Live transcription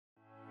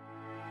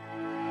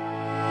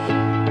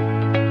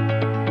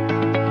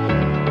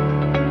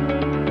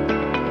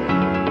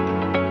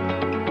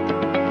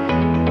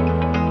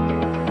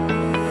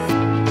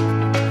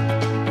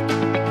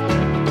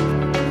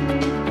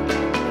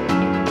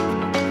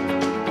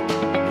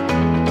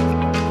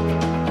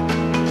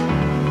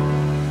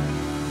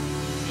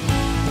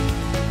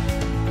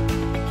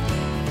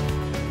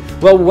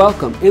Well,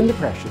 welcome in the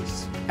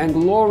precious and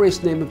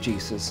glorious name of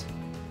Jesus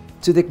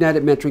to the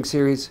Ignited Mentoring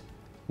Series.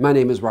 My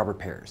name is Robert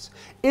Pears.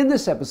 In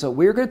this episode,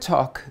 we're going to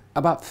talk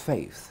about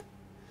faith.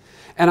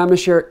 And I'm going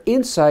to share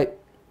insight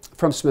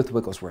from Smith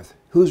Wigglesworth,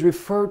 who's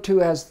referred to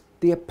as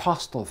the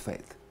apostle of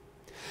faith.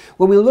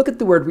 When we look at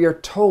the word, we are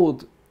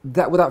told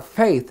that without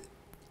faith,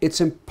 it's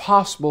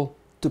impossible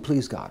to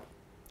please God.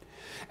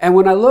 And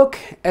when I look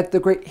at the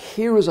great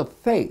heroes of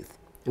faith,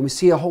 and we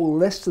see a whole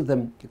list of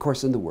them, of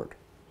course, in the word,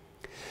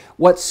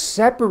 what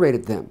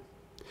separated them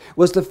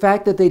was the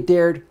fact that they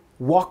dared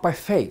walk by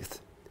faith.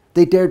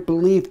 They dared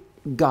believe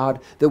God,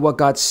 that what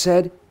God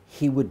said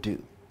He would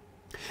do.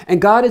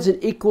 And God is an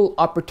equal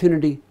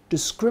opportunity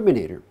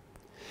discriminator.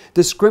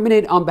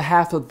 Discriminate on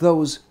behalf of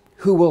those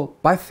who will,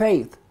 by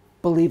faith,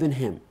 believe in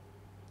Him.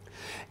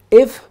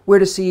 If we're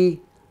to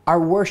see our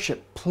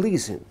worship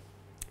please Him,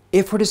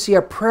 if we're to see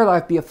our prayer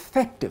life be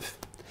effective,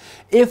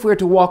 if we're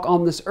to walk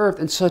on this earth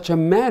in such a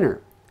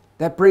manner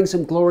that brings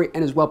Him glory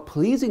and is well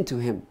pleasing to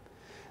Him,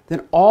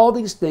 then all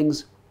these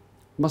things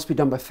must be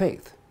done by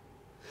faith.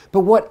 But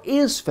what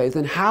is faith,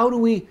 and how do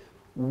we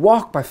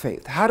walk by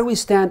faith? How do we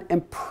stand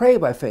and pray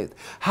by faith?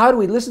 How do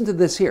we listen to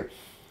this here?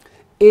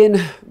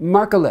 In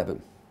Mark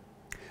 11,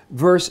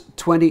 verse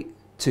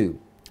 22,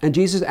 and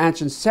Jesus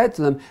answered and said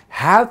to them,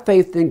 "Have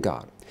faith in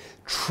God.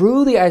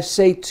 Truly I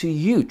say to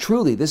you,"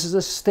 truly, this is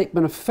a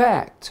statement of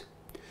fact,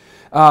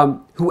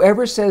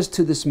 "whoever says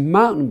to this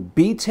mountain,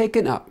 be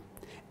taken up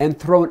and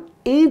thrown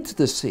into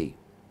the sea,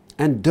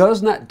 and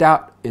does not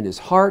doubt in his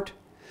heart,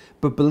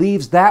 but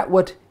believes that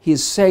what he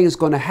is saying is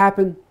going to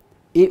happen,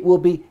 it will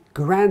be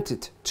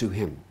granted to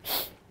him."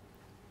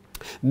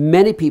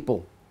 Many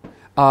people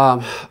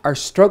are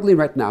struggling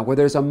right now where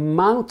there's a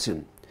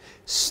mountain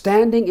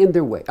standing in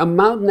their way, a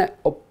mountain that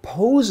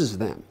opposes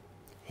them,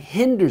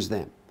 hinders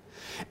them,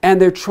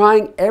 and they're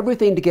trying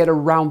everything to get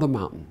around the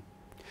mountain.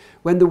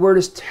 When the Word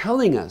is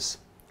telling us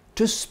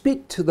to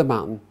speak to the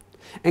mountain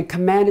and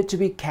command it to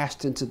be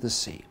cast into the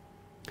sea.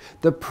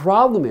 The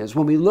problem is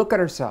when we look at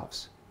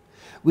ourselves,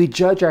 we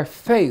judge our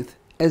faith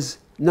as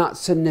not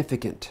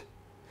significant.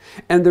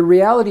 And the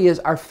reality is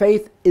our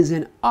faith is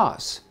in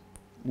us,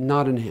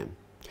 not in Him.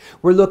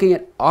 We're looking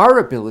at our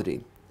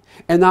ability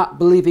and not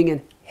believing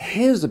in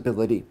His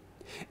ability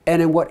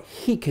and in what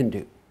He can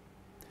do.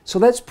 So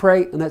let's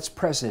pray and let's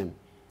press Him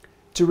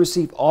to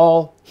receive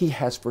all He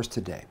has for us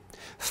today.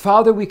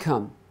 Father, we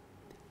come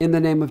in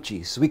the name of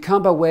Jesus. We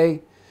come by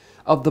way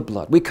of the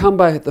blood. We come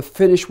by the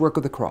finished work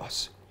of the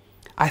cross.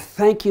 I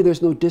thank You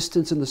there's no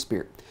distance in the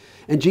Spirit.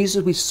 And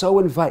Jesus, we so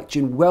invite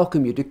You and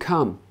welcome You to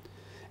come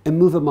and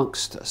move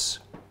amongst us,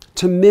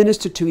 to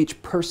minister to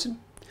each person,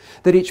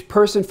 that each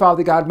person,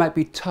 Father God, might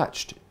be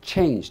touched,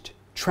 changed,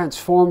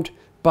 transformed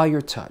by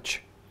Your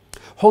touch.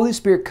 Holy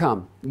Spirit,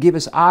 come, give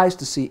us eyes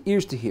to see,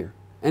 ears to hear,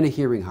 and a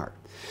hearing heart.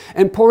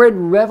 And pour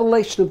in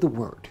revelation of the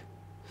Word.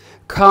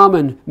 Come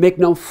and make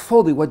known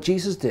fully what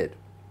Jesus did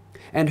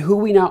and who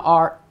we now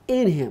are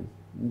in Him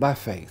by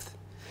faith.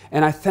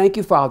 And I thank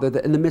You, Father,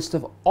 that in the midst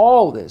of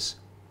all this,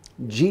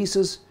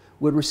 Jesus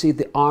would receive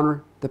the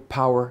honor, the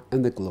power,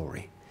 and the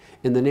glory.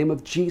 In the name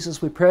of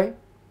Jesus we pray.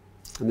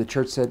 And the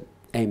church said,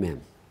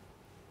 amen.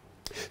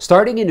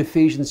 Starting in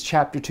Ephesians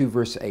chapter 2,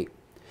 verse 8,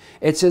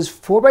 it says,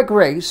 "For by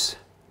grace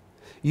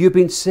you've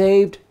been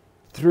saved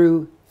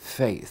through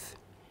faith,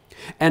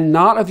 and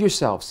not of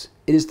yourselves.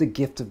 It is the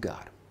gift of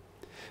God."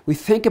 We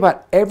think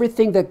about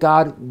everything that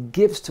God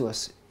gives to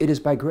us. It is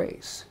by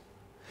grace.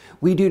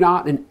 We do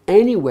not in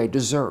any way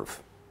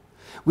deserve.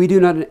 We do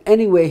not in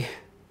any way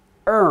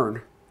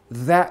earn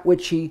that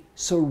which He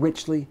so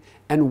richly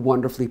and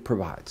wonderfully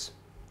provides.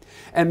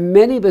 And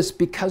many of us,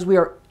 because we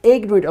are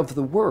ignorant of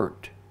the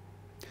Word,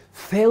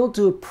 fail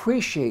to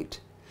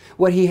appreciate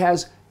what He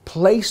has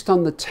placed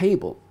on the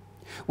table,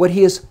 what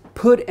He has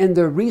put in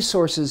the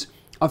resources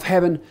of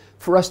heaven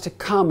for us to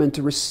come and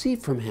to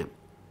receive from Him.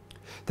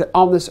 That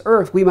on this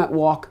earth we might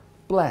walk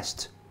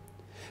blessed.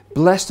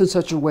 Blessed in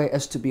such a way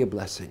as to be a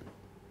blessing.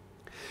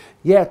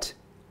 Yet,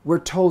 we're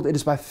told it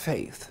is by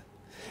faith.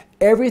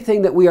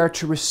 Everything that we are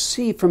to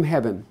receive from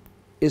heaven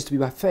is to be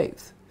by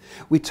faith.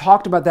 We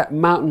talked about that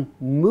mountain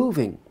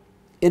moving.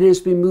 It is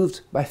to be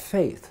moved by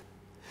faith.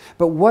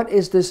 But what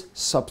is this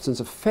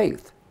substance of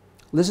faith?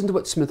 Listen to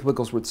what Smith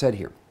Wigglesworth said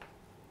here.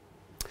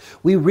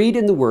 We read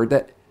in the Word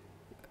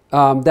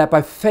that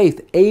by faith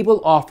Abel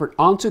offered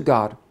unto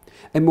God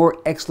a more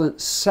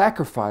excellent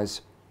sacrifice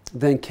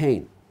than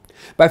Cain.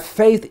 By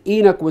faith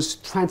Enoch was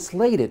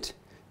translated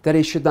that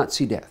he should not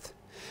see death.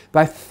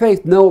 By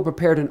faith Noah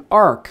prepared an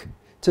ark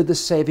to the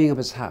saving of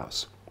his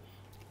house.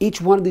 Each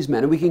one of these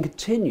men, and we can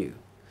continue,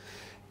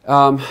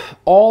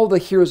 all the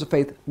heroes of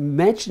faith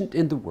mentioned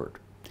in the Word,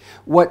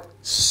 what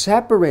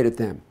separated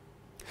them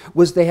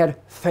was they had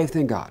faith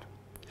in God.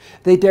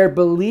 They dared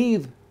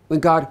believe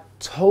when God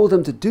told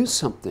them to do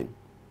something.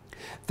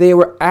 They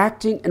were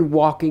acting and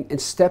walking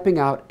and stepping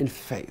out in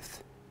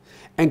faith.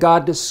 And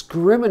God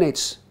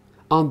discriminates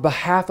on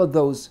behalf of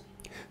those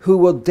who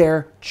will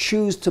dare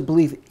choose to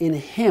believe in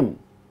Him,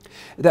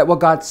 that what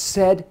God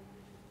said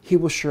He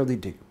will surely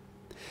do.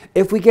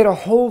 If we get a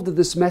hold of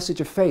this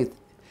message of faith,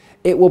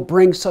 it will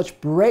bring such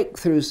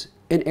breakthroughs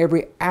in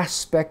every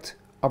aspect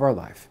of our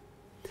life.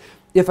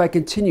 If I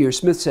continue,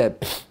 Smith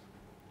said,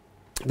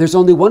 there's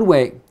only one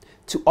way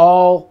to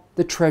all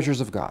the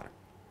treasures of God,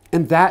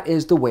 and that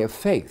is the way of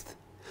faith.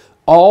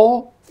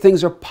 All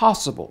things are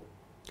possible,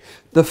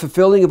 the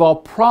fulfilling of all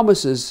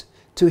promises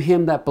to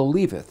him that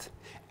believeth,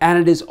 and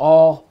it is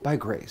all by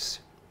grace.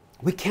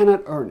 We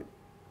cannot earn it.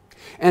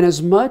 And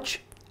as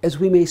much as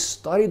we may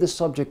study the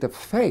subject of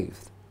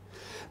faith,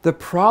 the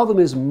problem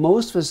is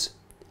most of us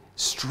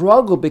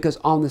struggle because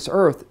on this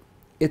earth,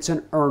 it's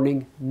an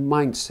earning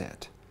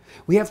mindset.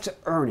 We have to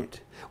earn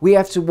it. We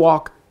have to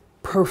walk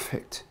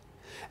perfect.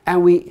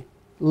 And we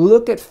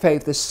look at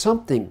faith as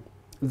something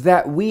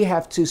that we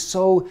have to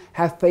so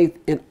have faith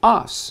in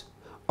us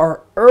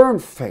or earn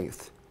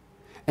faith.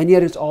 And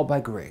yet it's all by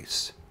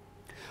grace.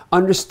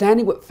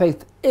 Understanding what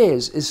faith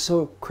is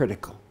so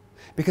critical.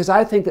 Because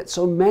I think that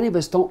so many of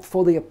us don't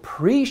fully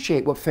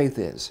appreciate what faith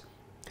is.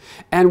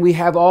 And we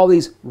have all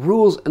these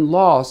rules and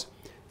laws.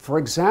 For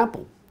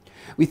example,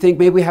 we think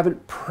maybe we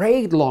haven't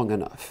prayed long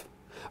enough,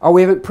 or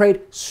we haven't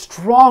prayed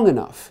strong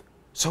enough.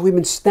 So we've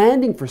been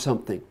standing for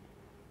something.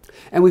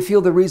 And we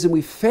feel the reason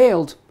we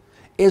failed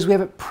is we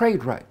haven't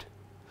prayed right.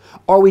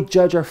 Or we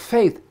judge our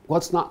faith, well,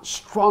 it's not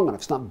strong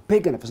enough, it's not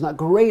big enough, it's not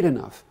great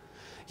enough.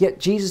 Yet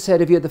Jesus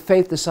said if you had the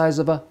faith the size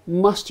of a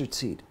mustard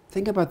seed.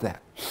 Think about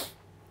that.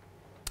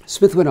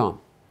 Smith went on,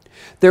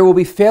 there will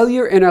be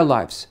failure in our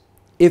lives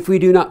if we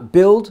do not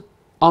build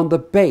on the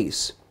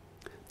base,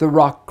 the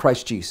rock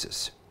Christ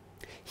Jesus.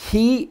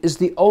 He is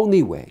the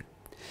only way.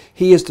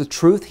 He is the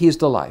truth. He is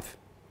the life.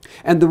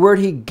 And the word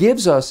he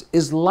gives us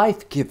is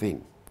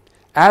life-giving.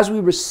 As we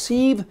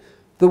receive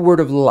the word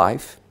of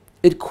life,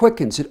 it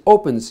quickens, it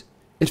opens,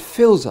 it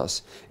fills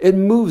us, it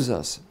moves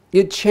us,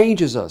 it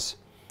changes us,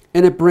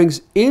 and it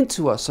brings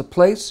into us a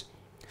place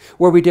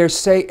where we dare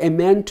say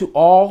amen to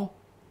all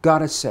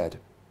God has said.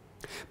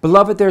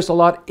 Beloved, there's a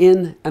lot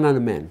in and an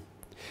amen.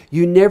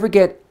 You never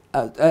get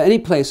any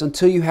place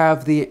until you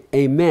have the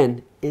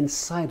amen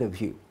inside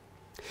of you.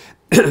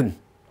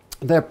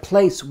 The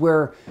place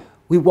where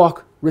we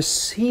walk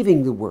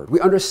receiving the word.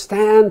 We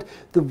understand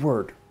the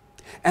word.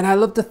 And I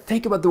love to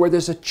think about the word.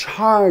 There's a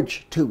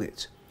charge to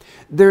it.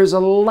 There's a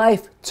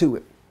life to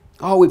it.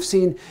 Oh, we've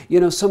seen,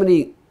 so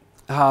many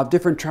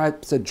different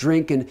types of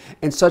drink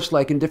and such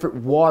like, and different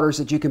waters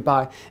that you can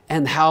buy,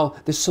 and how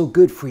they're so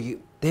good for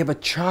you. They have a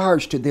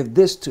charge to it. They have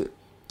this to it.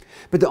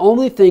 But the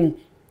only thing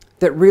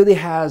that really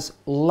has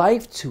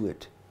life to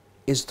it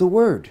is the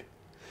word.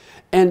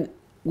 And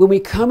when we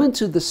come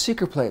into the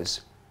secret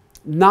place,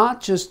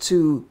 not just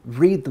to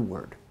read the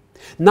word,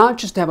 not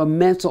just to have a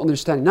mental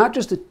understanding, not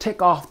just to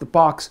tick off the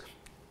box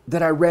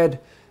that I read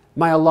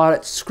my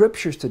allotted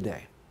scriptures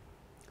today,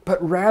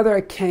 but rather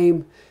I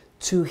came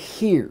to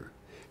hear,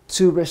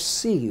 to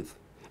receive,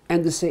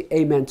 and to say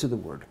amen to the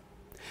word.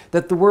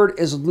 That the word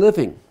is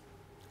living.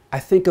 I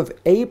think of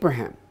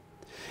Abraham,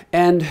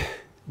 and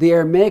the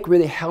Aramaic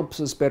really helps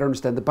us better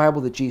understand the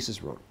Bible that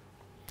Jesus wrote.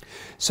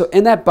 So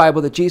in that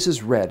Bible that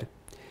Jesus read,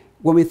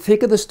 when we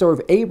think of the story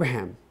of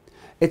Abraham,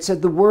 it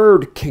said the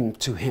word came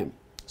to him.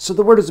 So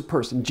the word is a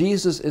person.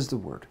 Jesus is the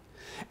word.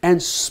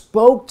 And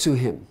spoke to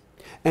him.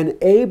 And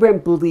Abraham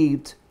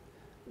believed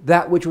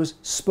that which was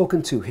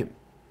spoken to him.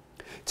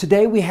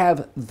 Today we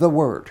have the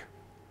word.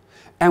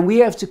 And we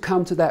have to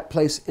come to that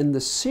place in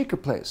the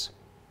secret place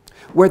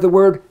where the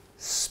word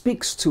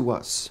speaks to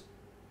us.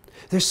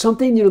 There's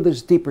something,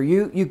 that's deeper.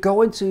 You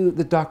go into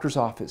the doctor's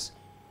office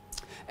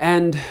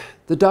and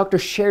the doctor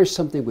shares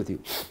something with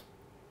you.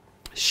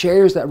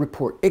 Shares that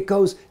report. It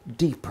goes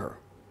deeper.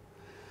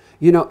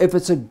 If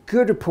it's a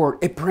good report,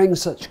 it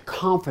brings such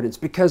confidence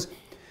because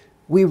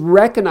we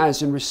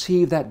recognize and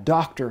receive that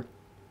doctor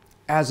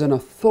as an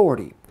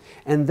authority.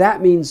 And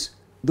that means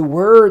the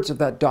words of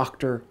that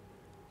doctor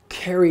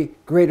carry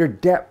greater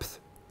depth.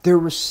 They're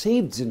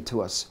received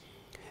into us.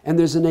 And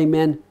there's an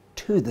amen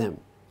to them.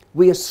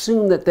 We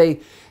assume that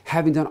they,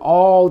 having done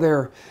all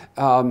their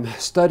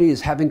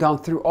studies, having gone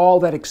through all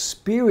that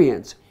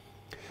experience,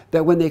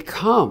 that when they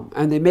come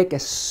and they make a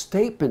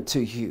statement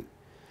to you,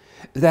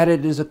 that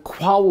it is a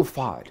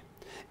qualified,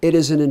 it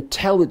is an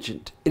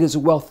intelligent, it is a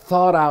well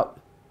thought out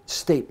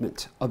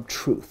statement of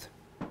truth.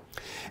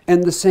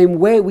 And the same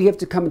way, we have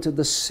to come into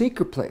the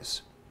secret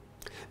place,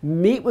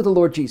 meet with the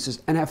Lord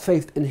Jesus, and have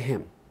faith in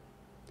Him.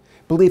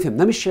 Believe Him.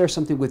 Let me share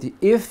something with you.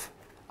 If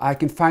I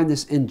can find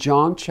this in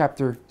John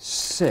chapter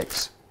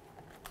 6.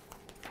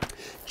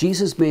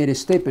 Jesus made a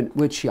statement,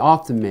 which He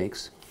often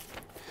makes,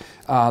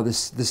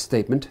 this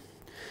statement.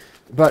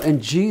 But in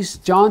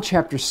John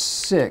chapter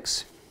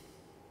 6,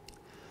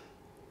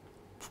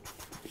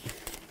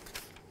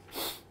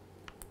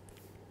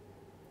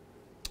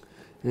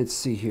 let's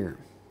see here.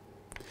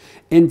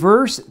 In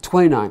verse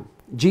 29,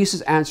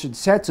 Jesus answered,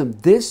 said to him,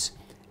 "This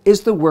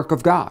is the work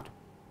of God,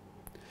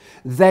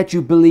 that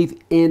you believe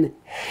in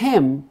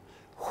Him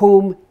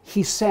whom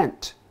He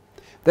sent."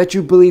 That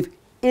you believe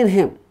in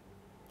Him.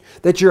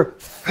 That your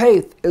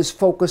faith is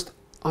focused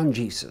on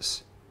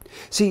Jesus.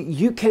 See,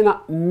 you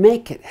cannot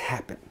make it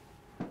happen.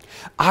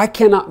 I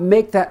cannot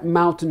make that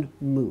mountain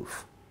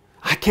move.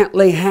 I can't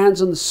lay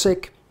hands on the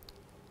sick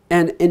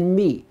and in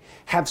me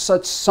have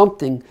such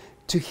something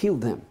to heal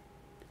them.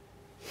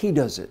 He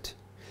does it.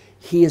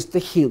 He is the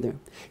healer.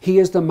 He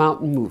is the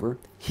mountain mover.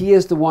 He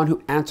is the one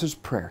who answers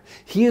prayer.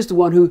 He is the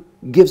one who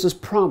gives us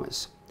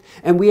promise.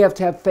 And we have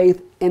to have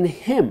faith in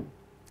Him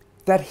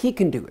that He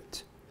can do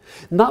it.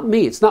 Not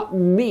me. It's not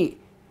me.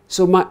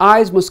 So my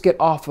eyes must get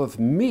off of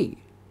me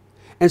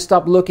and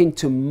stop looking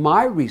to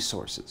my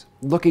resources,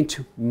 looking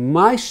to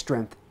my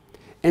strength,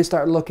 and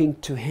start looking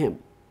to Him.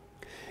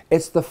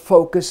 It's the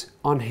focus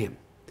on Him.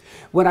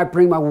 When I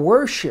bring my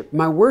worship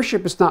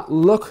is not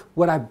look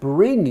what I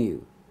bring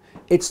you.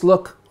 It's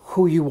look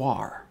who you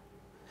are.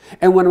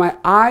 And when my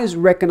eyes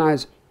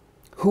recognize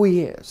who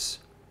He is,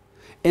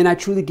 and I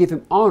truly give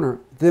Him honor,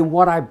 then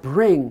what I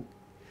bring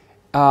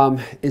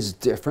is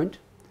different.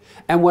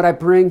 And what I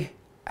bring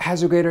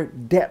has a greater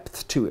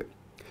depth to it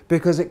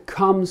because it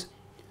comes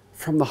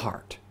from the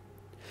heart.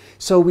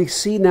 So we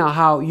see now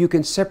how you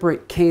can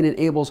separate Cain and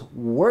Abel's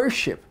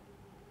worship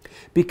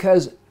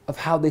because of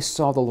how they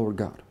saw the Lord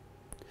God.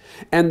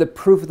 And the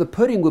proof of the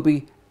pudding will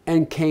be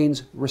in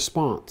Cain's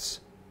response.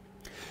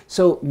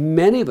 So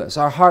many of us,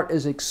 our heart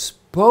is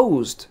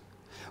exposed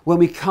when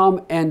we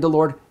come and the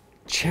Lord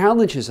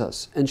challenges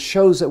us and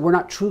shows that we're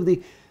not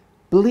truly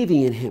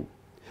believing in Him.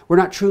 We're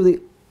not truly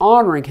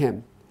honoring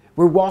Him.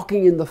 We're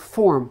walking in the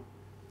form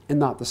and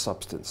not the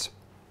substance.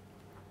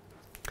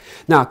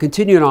 Now,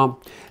 continuing on.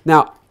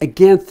 Now,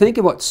 again, think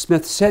of what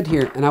Smith said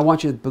here, and I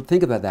want you to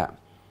think about that.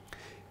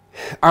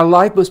 Our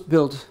life must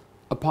build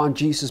upon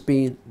Jesus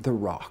being the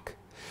rock.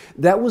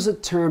 That was a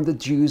term the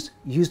Jews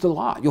used a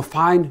lot. You'll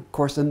find, of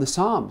course, in the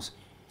Psalms,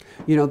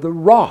 the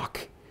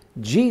rock.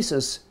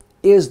 Jesus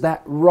is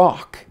that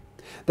rock,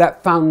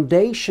 that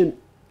foundation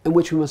in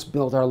which we must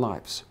build our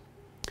lives.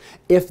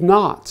 If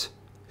not,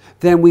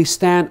 then we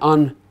stand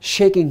on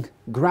shaking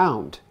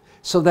ground,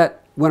 so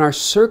that when our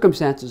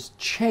circumstances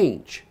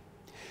change,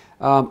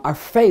 our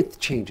faith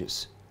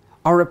changes,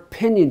 our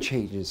opinion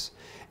changes,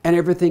 and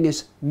everything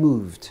is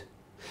moved.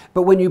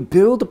 But when you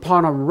build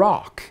upon a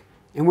rock,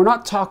 and we're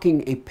not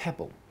talking a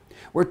pebble,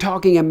 we're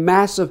talking a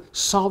massive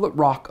solid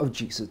rock of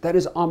Jesus that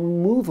is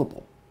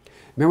unmovable.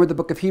 Remember the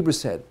book of Hebrews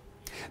said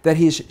that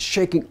He is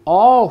shaking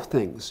all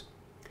things,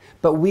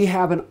 but we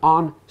have an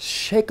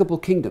unshakable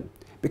kingdom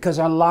because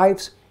our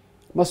lives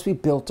must be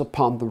built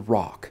upon the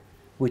rock,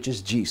 which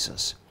is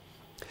Jesus.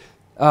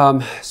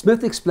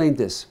 Smith explained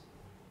this.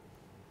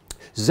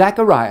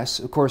 Zacharias,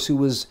 of course, who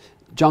was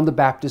John the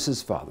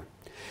Baptist's father,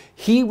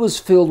 he was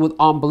filled with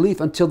unbelief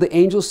until the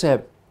angel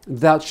said,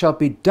 "Thou shalt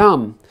be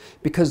dumb,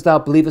 because thou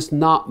believest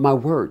not my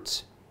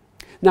words."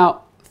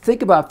 Now,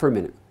 think about it for a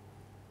minute.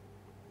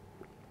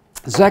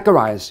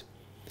 Zacharias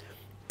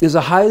is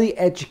a highly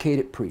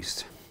educated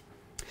priest.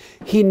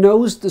 He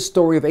knows the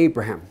story of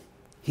Abraham.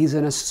 He's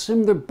in a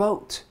similar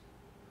boat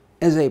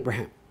as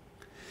Abraham.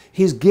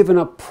 He's given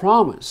a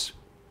promise.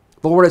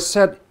 The Lord has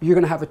said, you're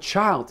going to have a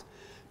child.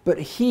 But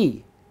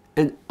he,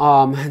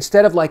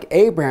 instead of like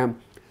Abraham,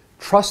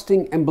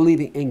 trusting and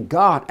believing in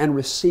God and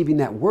receiving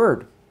that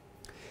word,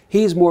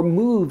 he's more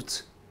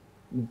moved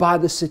by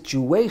the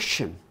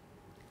situation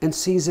and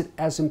sees it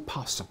as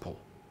impossible.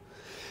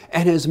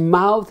 And his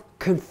mouth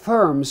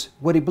confirms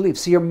what he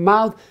believes. See, your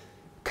mouth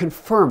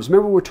confirms.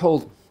 Remember, we're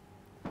told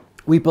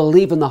we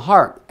believe in the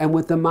heart, and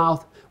with the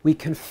mouth we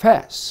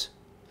confess.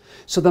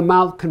 So the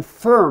mouth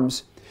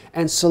confirms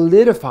and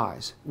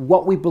solidifies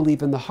what we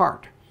believe in the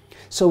heart.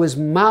 So his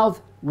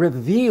mouth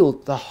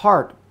revealed the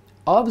heart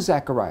of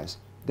Zacharias,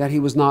 that he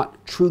was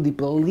not truly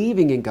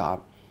believing in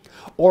God,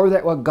 or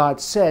that what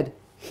God said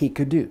he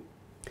could do.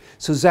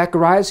 So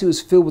Zacharias, he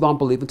was filled with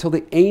unbelief until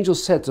the angel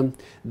said to him,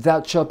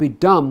 "Thou shalt be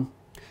dumb,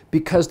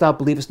 because thou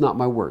believest not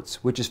my words,"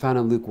 which is found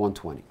in Luke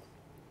 1:20.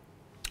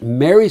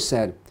 Mary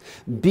said,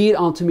 "Be it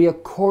unto me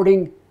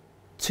according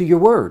to your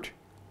word,"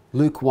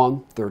 Luke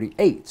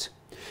 1:38.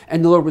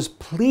 And the Lord was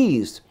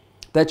pleased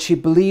that she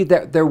believed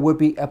that there would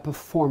be a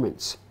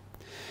performance.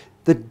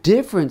 The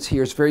difference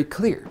here is very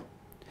clear.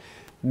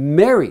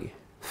 Mary,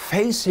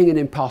 facing an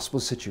impossible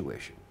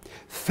situation,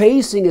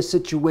 facing a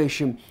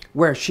situation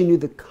where she knew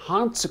the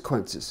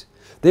consequences,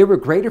 they were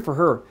greater for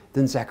her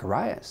than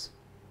Zacharias.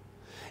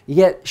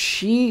 Yet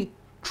she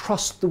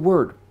trusts the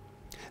word,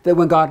 that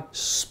when God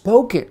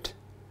spoke it,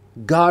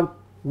 God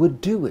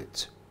would do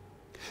it.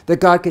 That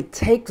God could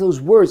take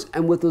those words,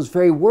 and with those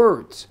very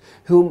words,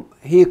 whom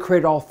He had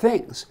created all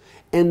things,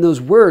 and those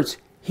words,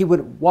 He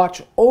would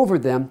watch over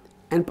them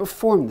and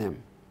perform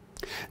them.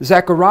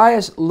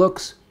 Zacharias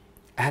looks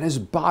at his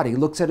body,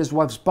 looks at his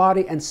wife's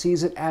body, and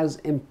sees it as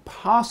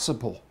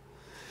impossible.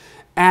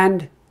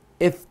 And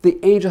if the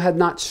angel had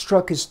not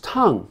struck his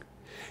tongue,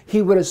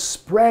 he would have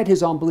spread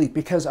his unbelief,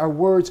 because our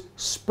words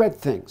spread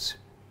things.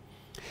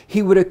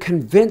 He would have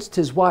convinced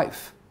his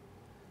wife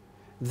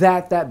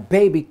that that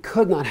baby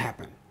could not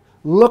happen.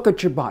 Look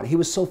at your body. He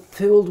was so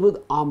filled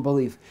with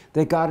unbelief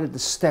that God had to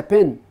step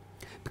in,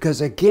 because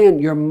again,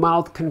 your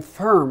mouth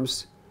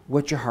confirms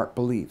what your heart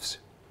believes.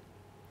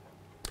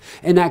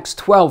 In Acts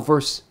 12,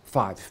 verse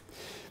 5,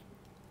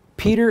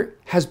 Peter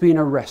has been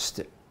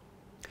arrested.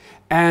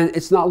 And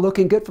it's not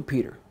looking good for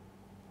Peter.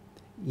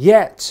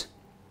 Yet,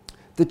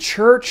 the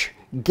church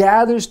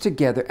gathers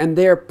together and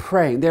they're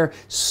praying. They're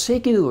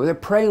seeking the Lord. They're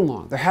praying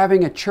along. They're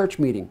having a church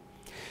meeting.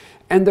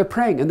 And they're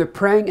praying and they're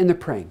praying and they're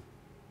praying.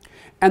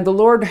 And the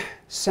Lord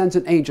sends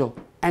an angel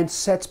and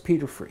sets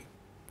Peter free.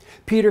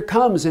 Peter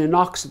comes and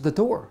knocks at the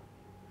door.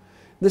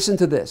 Listen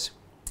to this.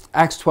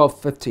 Acts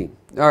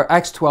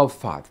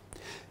 12:5.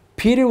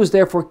 Peter was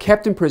therefore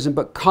kept in prison,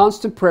 but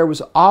constant prayer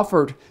was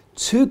offered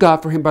to God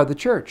for him by the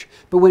church.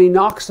 But when he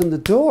knocks on the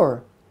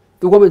door,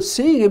 the woman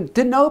seeing him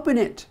didn't open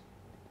it.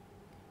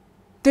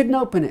 Didn't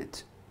open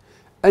it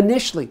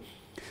initially.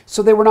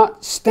 So they were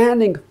not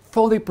standing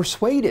fully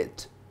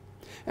persuaded.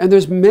 And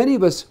there's many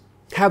of us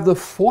have the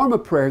form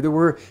of prayer that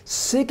we're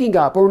seeking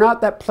God, but we're not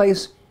that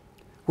place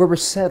where we're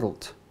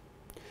settled.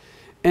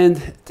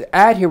 And to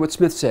add here what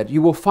Smith said,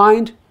 you will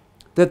find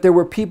that there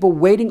were people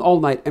waiting all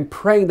night and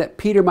praying that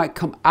Peter might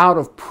come out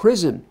of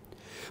prison.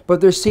 But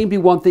there seemed to be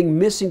one thing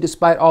missing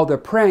despite all their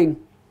praying,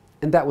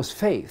 and that was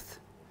faith.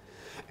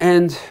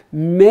 And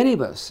many of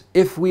us,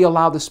 if we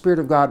allow the Spirit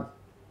of God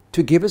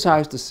to give us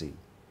eyes to see,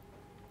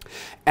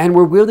 and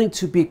we're willing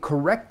to be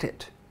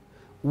corrected,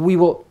 we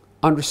will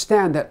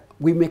understand that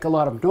we make a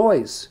lot of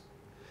noise,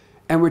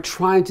 and we're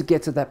trying to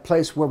get to that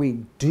place where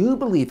we do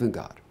believe in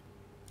God.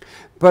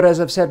 But as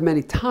I've said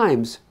many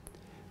times,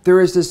 there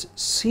is this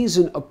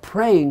season of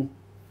praying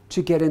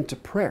to get into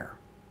prayer.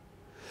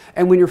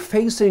 And when you're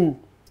facing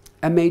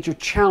a major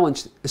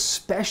challenge,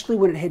 especially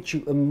when it hits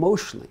you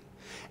emotionally,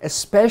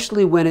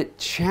 especially when it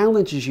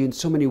challenges you in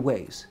so many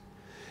ways,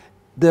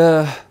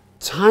 the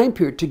time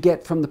period to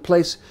get from the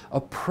place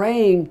of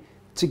praying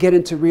to get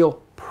into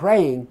real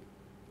praying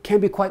can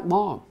be quite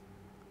long,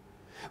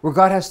 where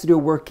God has to do a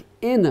work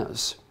in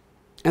us,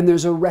 and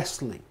there's a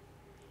wrestling.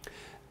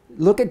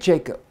 Look at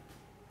Jacob.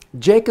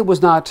 Jacob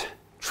was not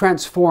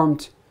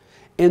transformed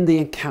in the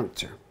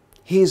encounter.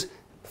 He's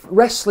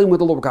wrestling with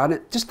the Lord God.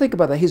 And just think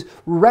about that. He's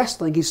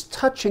wrestling. He's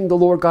touching the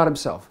Lord God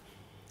himself,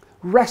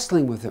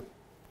 wrestling with him.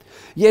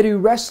 Yet he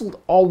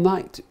wrestled all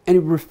night and he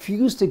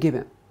refused to give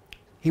in.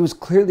 He was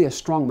clearly a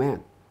strong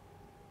man.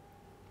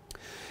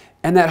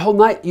 And that whole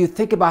night, you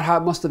think about how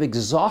it must have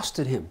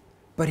exhausted him,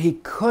 but he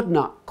could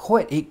not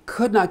quit. He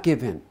could not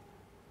give in.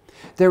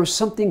 There was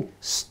something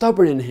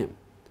stubborn in him.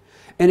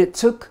 And it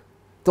took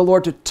the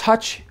Lord to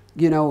touch,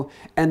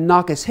 and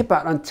knock his hip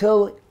out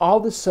until all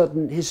of a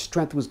sudden his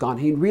strength was gone.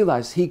 He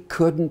realized he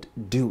couldn't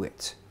do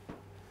it.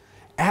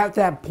 At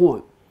that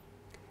point,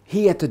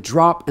 he had to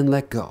drop and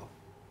let go.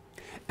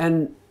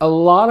 And a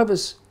lot of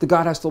us, the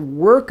God has to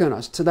work on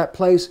us to that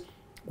place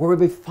where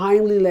we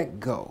finally let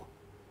go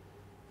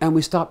and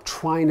we stop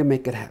trying to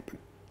make it happen.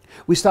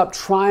 We stop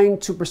trying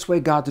to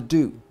persuade God to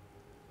do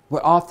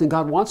what often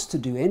God wants to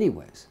do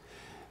anyways.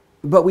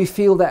 But we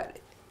feel that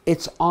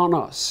it's on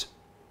us.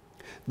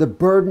 The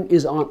burden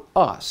is on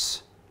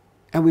us.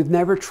 And we've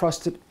never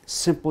trusted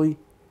simply,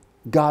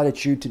 God,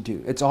 it's you to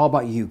do. It's all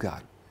about you,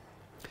 God.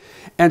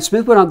 And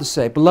Smith went on to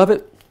say,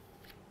 beloved,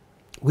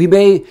 we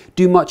may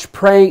do much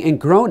praying and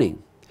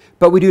groaning,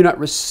 but we do not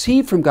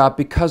receive from God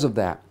because of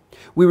that.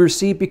 We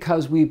receive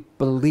because we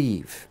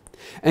believe.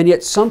 And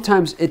yet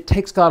sometimes it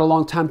takes God a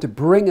long time to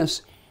bring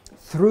us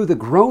through the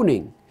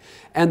groaning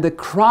and the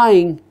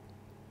crying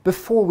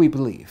before we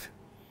believe.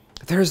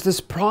 There's this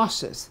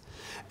process.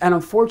 And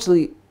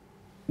unfortunately,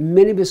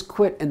 many of us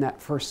quit in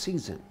that first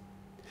season.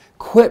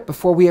 Quit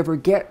before we ever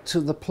get to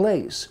the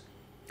place.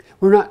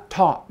 We're not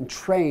taught and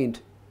trained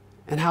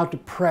in how to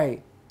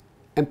pray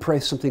and pray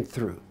something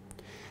through.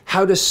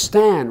 How to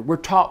stand. We're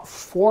taught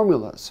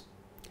formulas.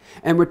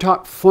 And we're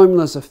taught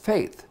formulas of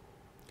faith.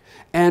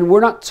 And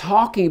we're not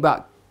talking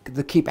about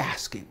the keep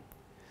asking.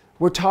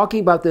 We're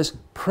talking about this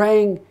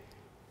praying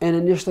and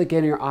initially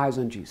getting our eyes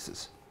on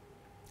Jesus.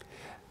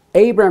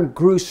 Abraham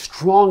grew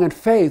strong in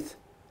faith,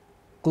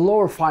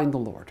 glorifying the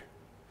Lord.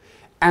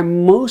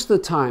 And most of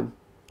the time,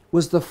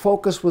 the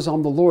focus was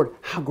on the Lord,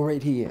 how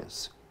great He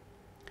is.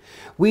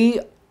 We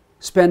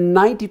spend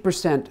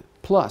 90%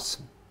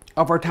 plus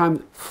of our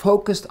time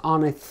focused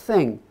on a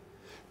thing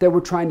that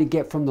we're trying to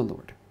get from the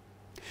Lord,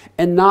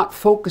 and not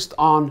focused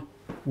on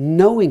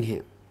knowing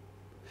Him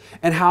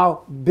and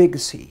how big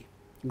is He,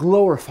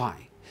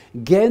 glorifying,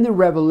 getting the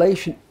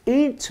revelation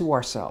into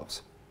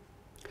ourselves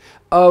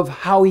of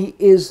how He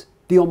is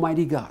the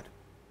Almighty God.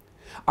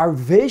 Our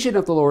vision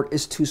of the Lord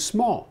is too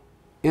small,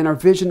 and our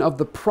vision of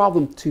the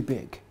problem too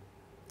big.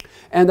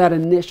 And that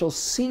initial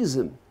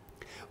season,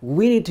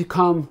 we need to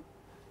come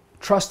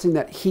trusting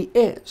that He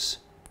is.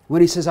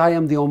 When He says, I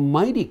am the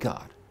Almighty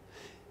God,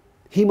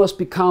 He must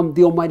become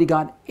the Almighty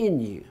God in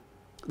you.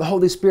 The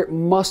Holy Spirit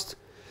must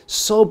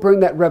so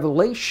bring that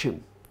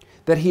revelation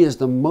that He is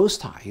the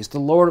Most High. He's the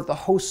Lord of the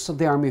hosts of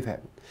the army of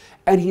heaven.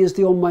 And He is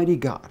the Almighty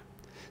God.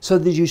 So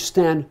that you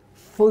stand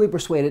fully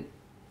persuaded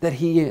that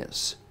He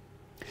is.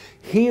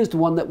 He is the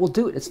one that will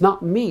do it. It's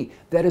not me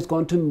that is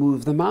going to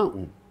move the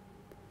mountain.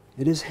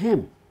 It is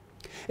Him.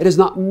 It is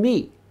not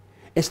me.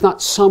 It's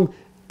not some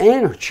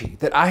energy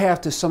that I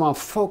have to somehow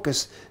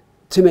focus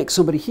to make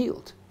somebody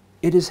healed.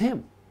 It is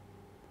Him.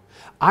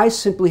 I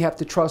simply have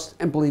to trust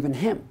and believe in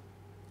Him.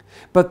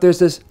 But there's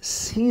this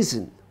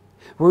season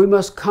where we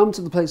must come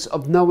to the place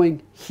of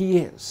knowing He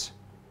is.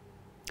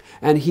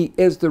 And He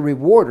is the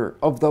rewarder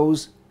of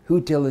those who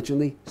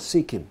diligently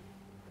seek Him.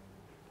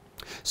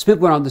 Smith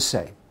went on to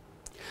say,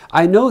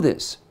 I know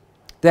this,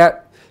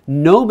 that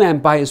no man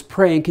by his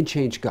praying can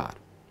change God,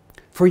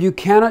 for you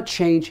cannot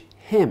change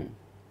Him.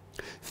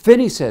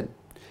 Finney said,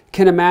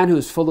 can a man who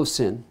is full of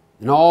sin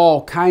and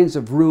all kinds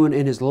of ruin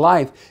in his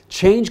life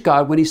change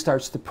God when he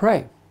starts to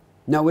pray?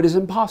 No, it is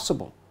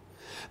impossible.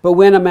 But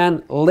when a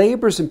man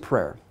labors in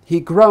prayer, he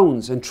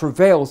groans and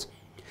travails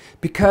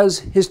because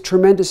his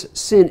tremendous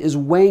sin is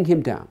weighing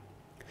him down,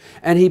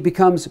 and he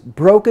becomes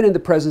broken in the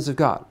presence of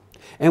God.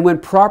 And when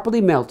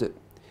properly melted,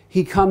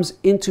 he comes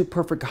into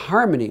perfect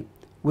harmony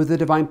with the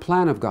divine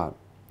plan of God.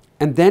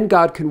 And then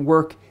God can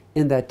work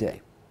in that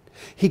day.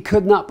 He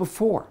could not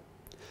before.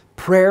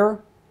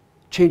 Prayer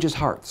changes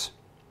hearts,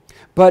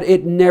 but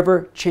it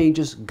never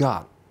changes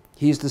God.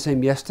 He is the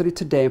same yesterday,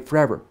 today, and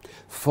forever,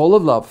 full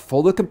of love,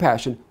 full of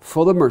compassion,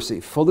 full of mercy,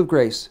 full of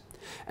grace,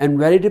 and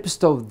ready to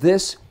bestow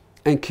this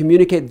and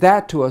communicate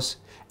that to us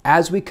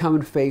as we come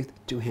in faith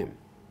to Him.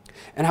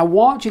 And I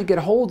want you to get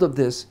a hold of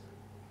this,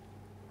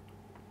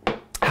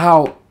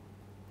 how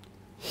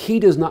He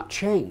does not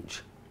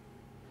change.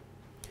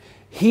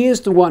 He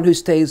is the one who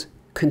stays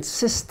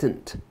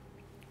consistent.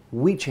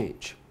 We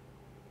change.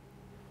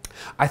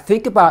 I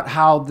think about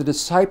how the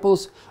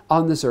disciples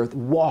on this earth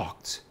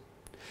walked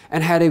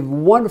and had a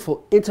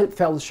wonderful, intimate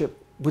fellowship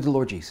with the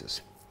Lord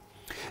Jesus.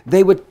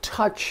 They would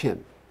touch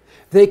Him.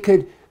 They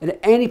could, at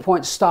any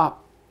point,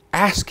 stop,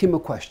 ask Him a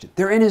question.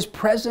 They're in His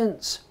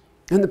presence,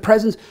 in the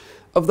presence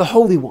of the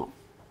Holy One.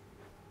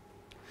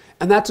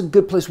 And that's a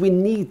good place. We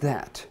need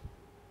that.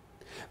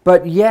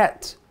 But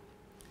yet,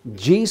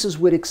 Jesus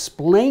would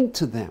explain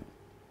to them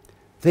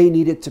they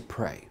needed to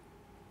pray.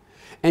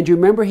 And you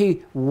remember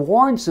He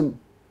warns them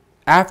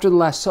after the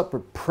Last Supper,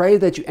 pray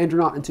that you enter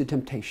not into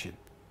temptation.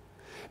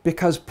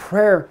 Because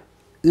prayer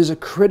is a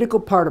critical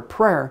part of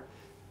prayer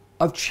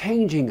of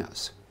changing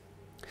us.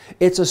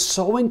 It's a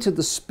sowing to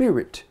the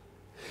Spirit.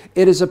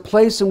 It is a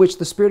place in which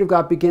the Spirit of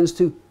God begins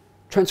to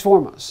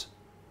transform us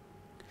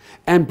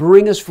and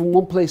bring us from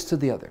one place to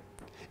the other.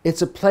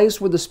 It's a place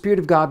where the Spirit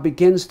of God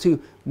begins to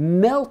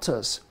melt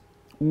us,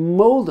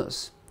 mold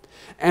us,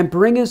 and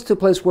bring us to a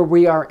place where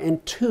we are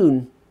in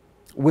tune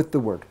with the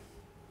Word.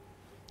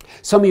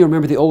 Some of you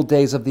remember the old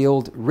days of the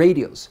old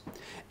radios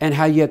and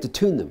how you had to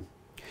tune them.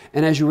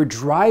 And as you were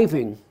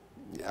driving,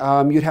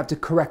 you'd have to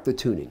correct the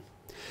tuning.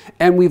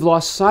 And we've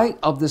lost sight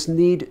of this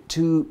need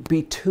to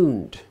be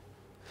tuned,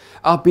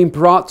 of being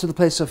brought to the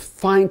place of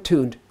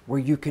fine-tuned where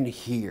you can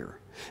hear.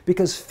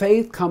 Because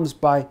faith comes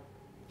by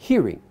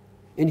hearing,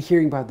 and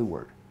hearing by the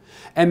Word.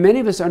 And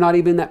many of us are not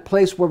even in that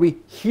place where we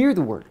hear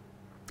the Word.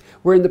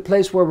 We're in the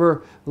place where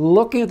we're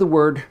looking at the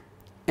Word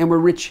and we're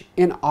rich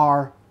in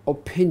our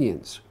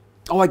opinions.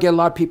 Oh, I get a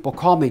lot of people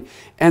call me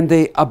and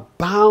they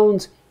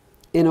abound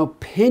in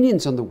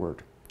opinions on the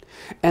Word.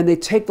 And they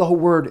take the whole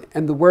Word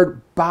and the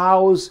Word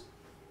bows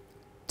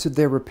to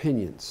their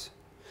opinions.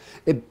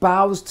 It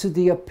bows to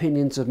the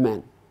opinions of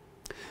men.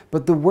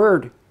 But the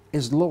Word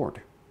is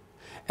Lord.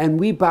 And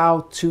we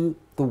bow to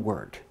the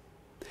Word.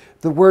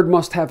 The Word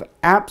must have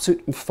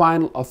absolute and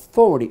final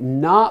authority,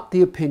 not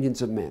the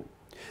opinions of men,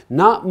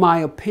 not my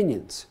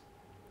opinions.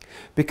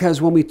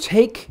 Because when we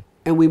take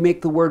and we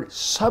make the Word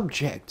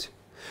subject,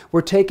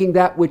 we're taking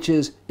that which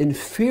is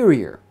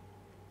inferior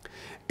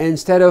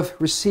instead of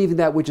receiving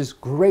that which is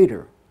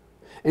greater,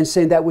 and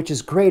saying that which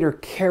is greater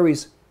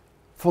carries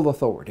full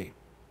authority.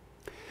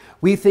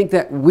 We think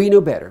that we know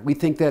better. We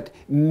think that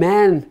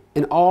man,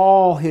 in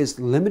all his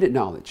limited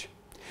knowledge,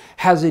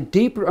 has a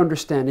deeper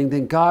understanding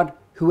than God,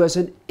 who has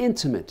an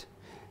intimate,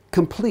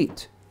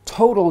 complete,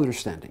 total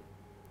understanding.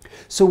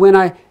 So when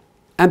I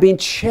am being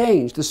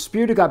changed, the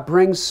Spirit of God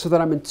brings so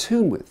that I'm in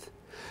tune with,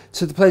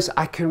 to the place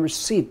I can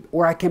receive,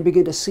 or I can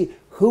begin to see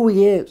who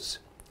He is,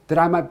 that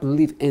I might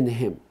believe in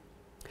Him.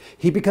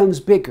 He becomes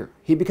bigger.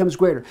 He becomes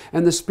greater.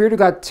 And the Spirit of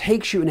God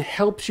takes you and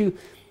helps you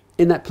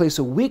in that place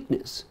of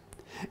weakness.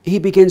 He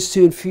begins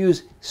to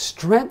infuse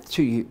strength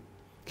to you.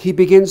 He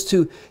begins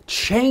to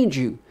change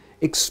you,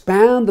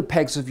 expand the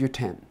pegs of your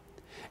tent,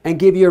 and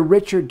give you a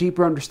richer,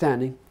 deeper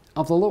understanding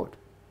of the Lord.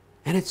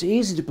 And it's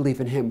easy to believe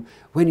in Him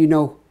when you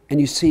know and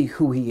you see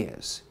who He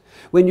is,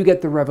 when you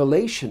get the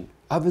revelation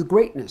of His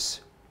greatness.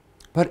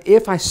 But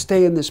if I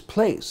stay in this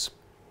place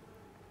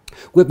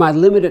with my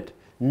limited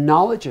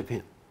knowledge of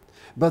Him,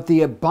 but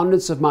the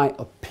abundance of my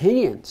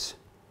opinions,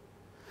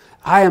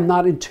 I am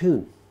not in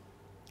tune.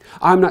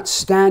 I'm not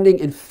standing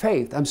in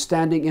faith. I'm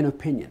standing in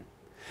opinion.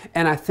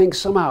 And I think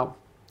somehow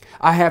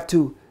I have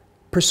to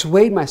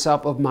persuade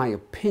myself of my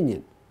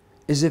opinion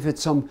as if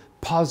it's some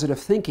positive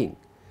thinking.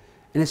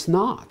 And it's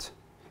not.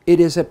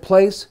 It is a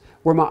place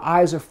where my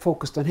eyes are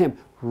focused on Him,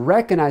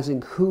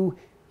 recognizing who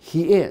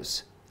He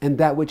is and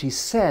that which He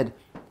said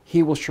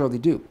He will surely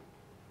do.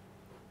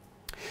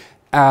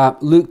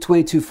 Luke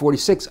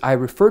 22:46, I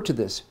refer to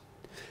this.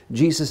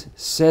 Jesus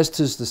says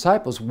to His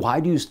disciples, why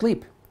do you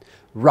sleep?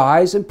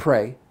 Rise and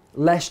pray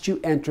lest you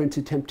enter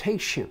into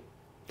temptation.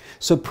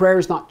 So prayer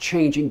is not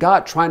changing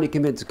God, trying to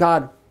convince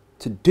God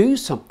to do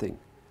something.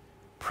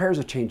 Prayer is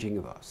a changing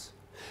of us.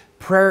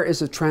 Prayer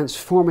is a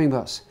transforming of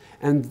us.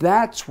 And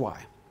that's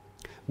why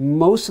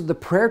most of the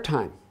prayer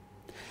time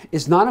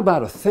is not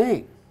about a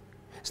thing.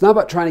 It's not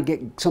about trying to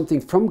get something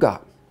from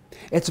God.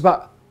 It's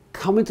about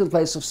coming to the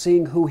place of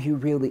seeing who He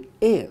really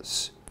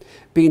is,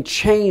 being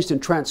changed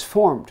and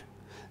transformed,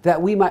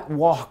 that we might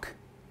walk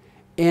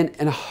in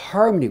a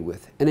harmony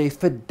with, in a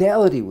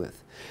fidelity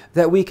with,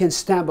 that we can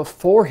stand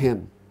before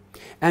Him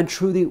and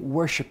truly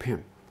worship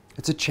Him.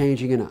 It's a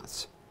changing in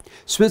us.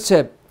 Smith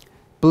said,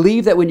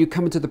 believe that when you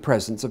come into the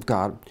presence of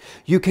God,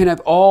 you can have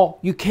all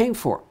you came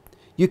for.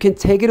 You can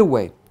take it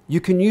away.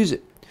 You can use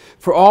it.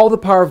 For all the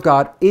power of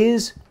God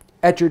is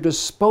at your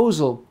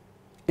disposal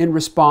in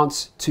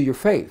response to your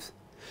faith.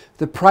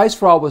 The price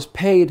for all was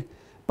paid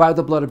by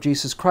the blood of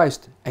Jesus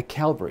Christ at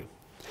Calvary.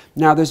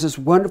 Now there's this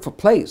wonderful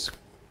place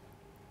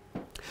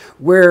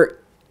where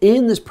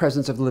in this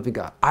presence of the living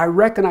God, I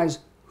recognize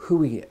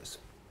who He is.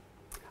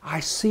 I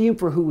see Him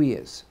for who He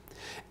is.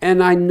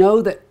 And I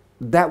know that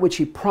that which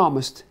He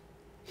promised,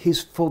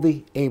 He's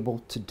fully able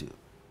to do.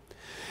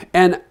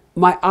 And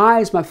my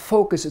eyes, my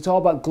focus, it's all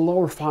about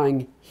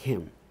glorifying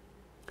Him.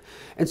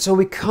 And so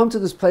we come to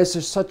this place,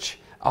 there's such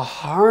a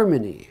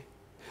harmony.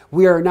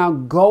 We are now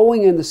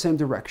going in the same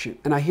direction.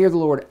 And I hear the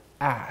Lord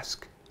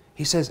ask.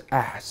 He says,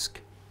 ask.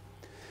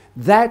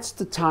 That's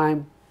the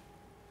time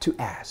to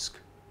ask.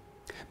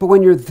 But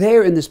when you're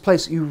there in this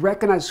place, you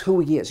recognize who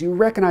He is. You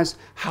recognize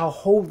how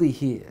holy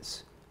He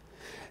is.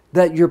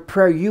 That your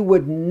prayer, you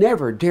would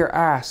never dare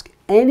ask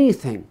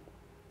anything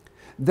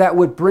that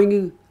would bring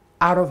you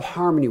out of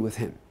harmony with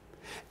Him.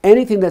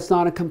 Anything that's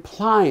not in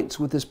compliance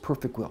with His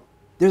perfect will.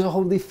 There's a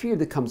holy fear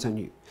that comes on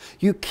you.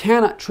 You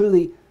cannot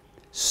truly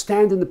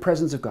stand in the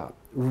presence of God.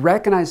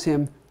 Recognize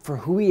Him for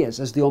who He is,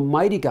 as the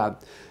Almighty God,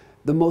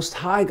 the Most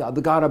High God,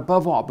 the God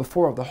above all,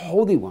 before all, the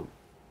Holy One.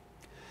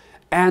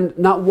 And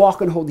not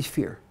walk in holy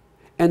fear.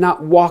 And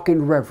not walk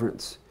in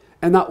reverence.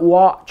 And not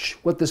watch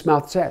what this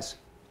mouth says.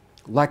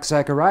 Like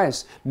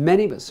Zacharias,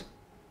 many of us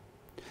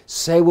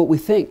say what we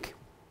think.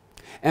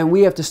 And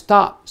we have to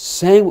stop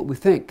saying what we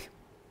think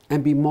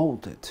and be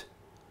molded,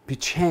 be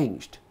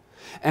changed,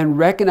 and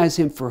recognize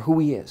Him for who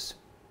He is.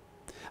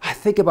 I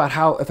think about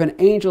how if an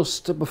angel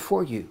stood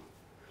before you,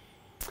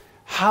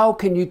 how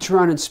can you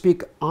turn and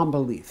speak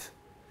unbelief?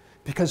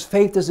 Because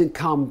faith doesn't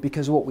come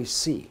because of what we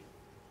see.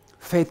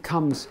 Faith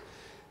comes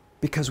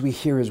because we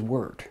hear His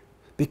word,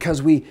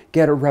 because we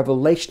get a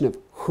revelation of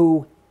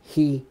who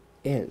He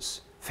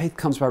is. Faith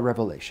comes by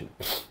revelation.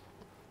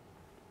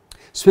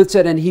 Smith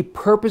said, and He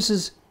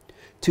purposes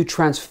to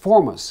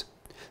transform us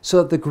so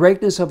that the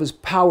greatness of His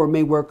power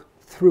may work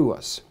through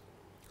us.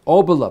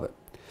 Oh, beloved,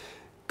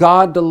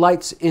 God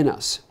delights in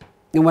us.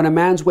 And when a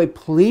man's way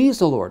please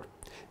the Lord,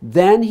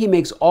 then He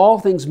makes all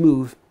things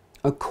move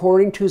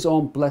according to His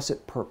own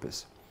blessed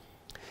purpose.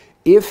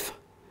 If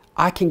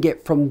I can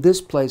get from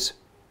this place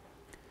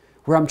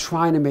where I'm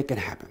trying to make it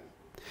happen,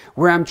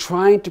 where I'm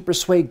trying to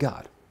persuade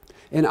God,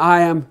 and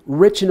I am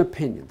rich in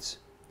opinions,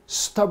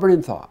 stubborn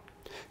in thought,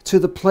 to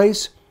the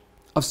place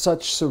of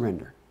such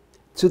surrender,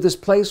 to this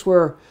place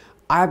where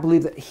I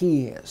believe that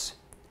He is.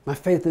 My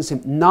faith is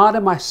Him, not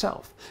in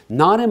myself,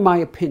 not in my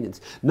opinions,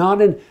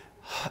 not in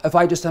if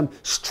I just am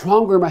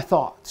stronger in my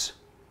thoughts,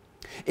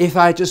 if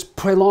I just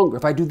pray longer,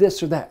 if I do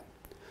this or that,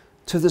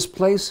 to this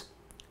place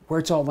where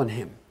it's all on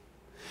Him,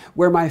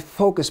 where my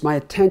focus, my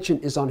attention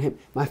is on Him,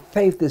 my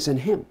faith is in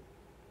Him,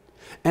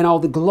 and all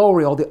the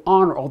glory, all the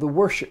honor, all the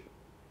worship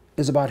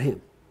is about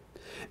Him.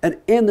 And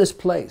in this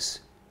place,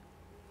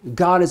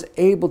 God is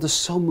able to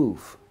so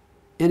move,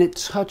 and it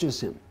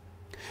touches Him.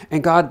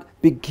 And God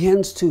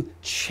begins to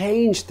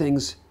change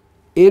things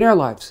in our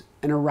lives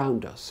and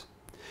around us.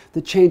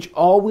 The change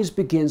always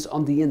begins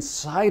on the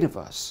inside of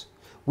us.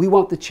 We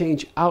want the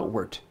change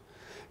outward.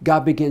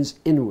 God begins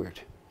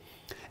inward.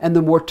 And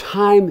the more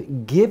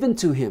time given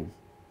to Him,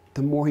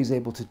 the more He's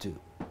able to do.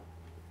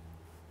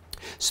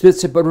 Smith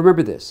said, but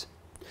remember this,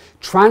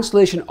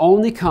 translation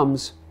only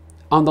comes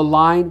on the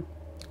line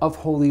of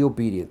holy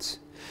obedience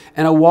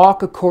and a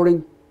walk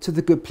according to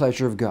the good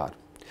pleasure of God.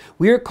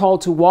 We are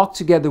called to walk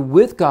together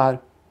with God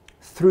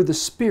through the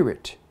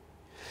Spirit.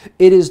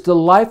 It is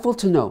delightful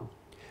to know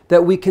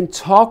that we can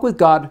talk with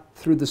God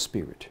through the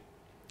Spirit.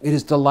 It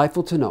is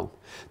delightful to know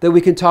that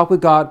we can talk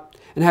with God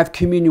and have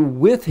communion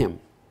with Him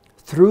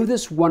through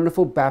this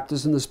wonderful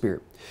baptism in the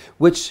Spirit,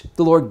 which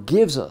the Lord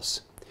gives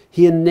us.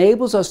 He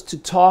enables us to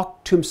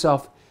talk to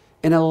Himself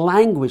in a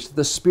language that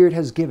the Spirit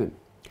has given,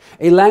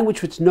 a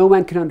language which no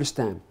man can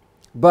understand,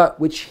 but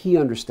which He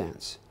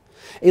understands,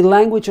 a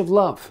language of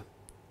love.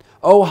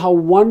 Oh, how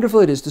wonderful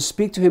it is to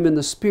speak to Him in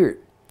the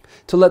Spirit,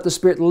 to let the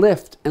Spirit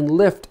lift and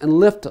lift and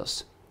lift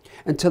us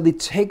until He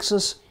takes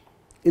us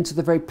into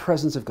the very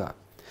presence of God.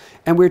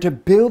 And we're to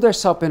build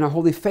ourselves in our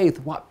holy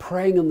faith while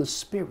praying in the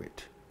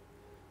Spirit.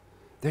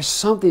 There's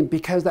something,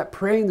 because that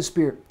praying in the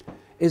Spirit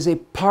is a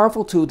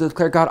powerful tool to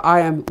declare, God, I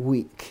am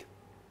weak.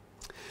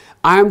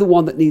 I am the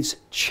one that needs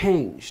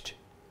changed.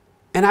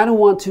 And I don't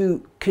want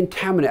to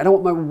contaminate. I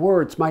don't want my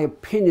words, my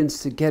opinions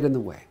to get in the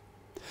way.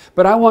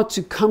 But I want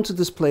to come to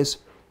this place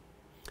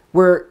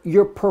where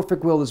your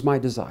perfect will is my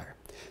desire,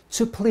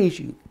 to please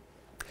you.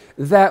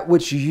 That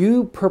which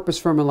you purpose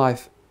for my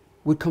life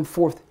would come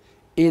forth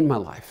in my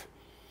life.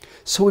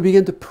 So we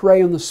begin to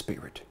pray on the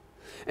Spirit.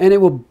 And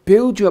it will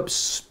build you up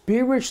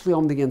spiritually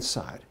on the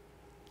inside.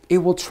 It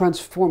will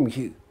transform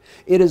you.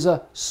 It is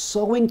a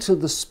sowing to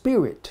the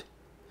Spirit.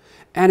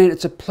 And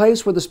it's a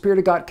place where the Spirit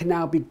of God can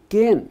now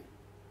begin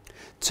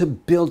to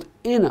build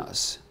in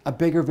us a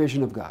bigger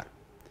vision of God,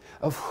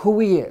 of who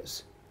He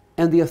is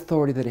and the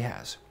authority that He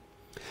has.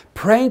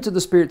 Praying to the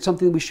Spirit is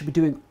something we should be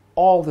doing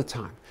all the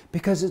time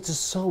because it's a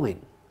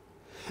sowing.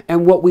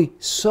 And what we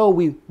sow,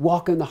 we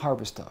walk in the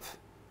harvest of.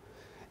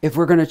 If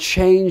we're going to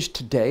change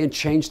today and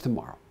change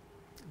tomorrow,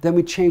 then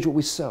we change what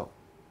we sow.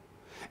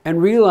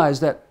 And realize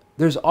that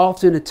there's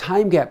often a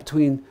time gap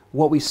between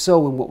what we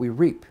sow and what we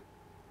reap.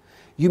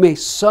 You may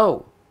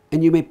sow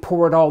and you may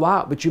pour it all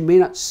out, but you may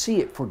not see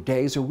it for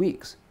days or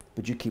weeks,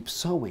 but you keep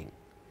sowing.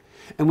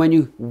 And when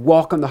you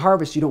walk on the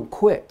harvest, you don't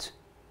quit.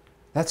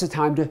 That's a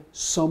time to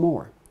sow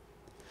more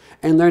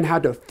and learn how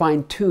to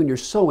fine-tune your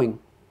sowing,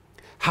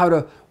 how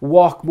to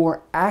walk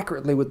more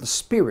accurately with the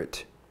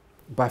Spirit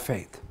by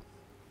faith.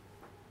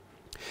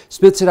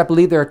 Smith said, I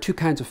believe there are two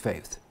kinds of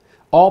faith.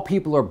 All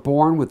people are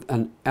born with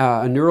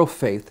a neural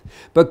faith,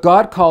 but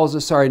God calls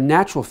us,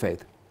 natural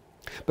faith.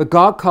 But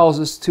God calls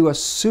us to a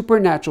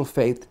supernatural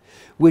faith,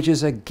 which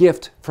is a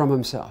gift from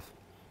Himself.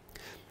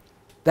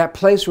 That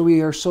place where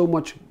we are so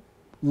much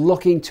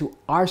looking to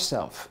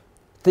ourselves,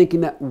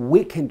 thinking that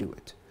we can do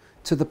it,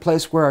 to the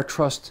place where our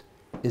trust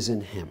is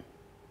in Him.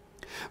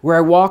 Where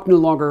I walk no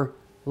longer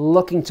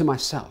looking to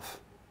myself,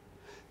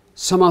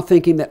 somehow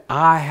thinking that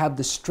I have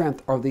the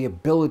strength or the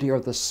ability or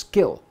the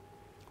skill,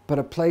 but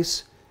a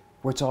place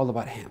where it's all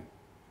about Him.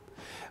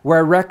 Where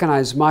I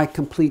recognize my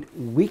complete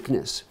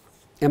weakness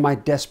and my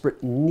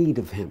desperate need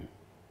of Him.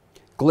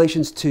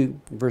 Galatians 2,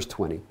 verse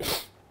 20.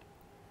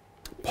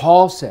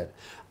 Paul said,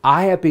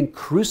 I have been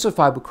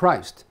crucified with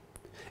Christ.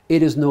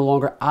 It is no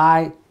longer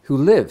I who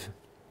live,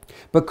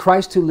 but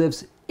Christ who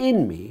lives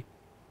in me,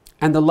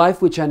 and the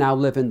life which I now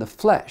live in the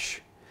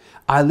flesh,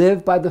 I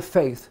live by the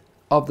faith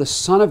of the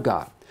Son of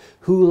God,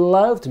 who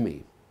loved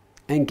me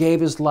and gave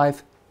His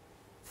life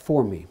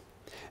for me.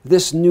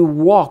 This new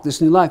walk,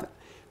 this new life,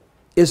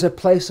 is a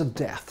place of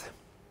death.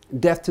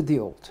 Death to the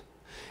old.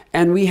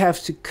 And we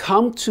have to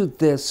come to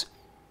this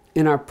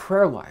in our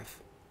prayer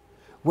life,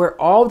 where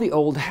all the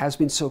old has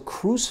been so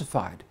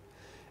crucified,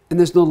 and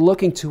there's no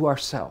looking to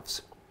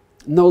ourselves,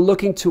 no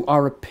looking to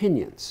our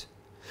opinions,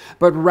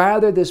 but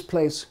rather this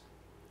place,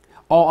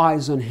 all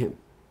eyes on Him.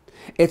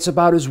 It's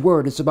about His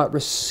Word. It's about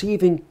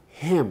receiving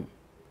Him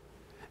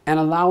and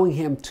allowing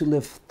Him to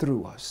live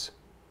through us.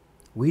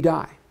 We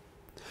die.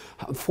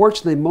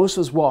 Unfortunately, most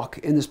of us walk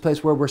in this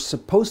place where we're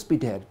supposed to be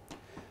dead,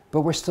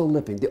 but we're still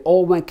living. The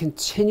old man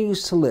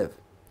continues to live,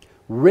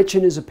 rich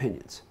in his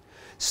opinions,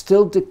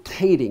 still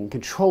dictating,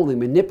 controlling,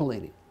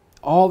 manipulating.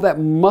 All that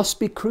must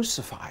be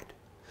crucified.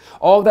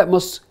 All that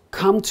must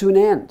come to an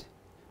end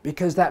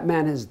because that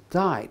man has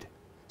died.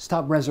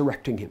 Stop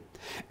resurrecting him.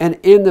 And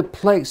in the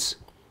place,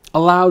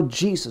 allow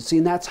Jesus. See,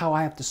 and that's how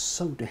I have to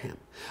sow to Him.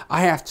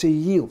 I have to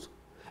yield.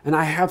 And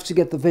I have to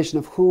get the vision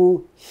of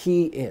who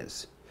He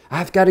is.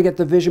 I've got to get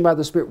the vision by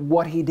the Spirit,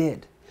 what He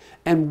did.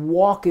 And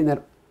walk in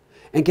that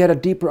and get a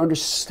deeper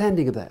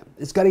understanding of that.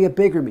 It's got to get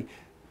bigger in me.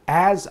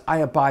 As I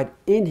abide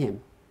in Him,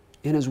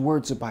 and His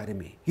words abide in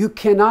me. You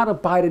cannot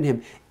abide in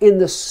Him in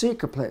the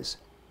secret place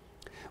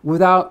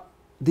without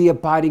the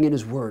abiding in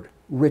His Word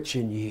rich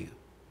in you.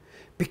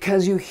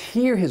 Because you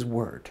hear His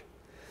Word.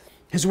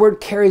 His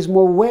Word carries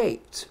more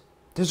weight.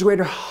 There's a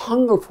greater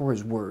hunger for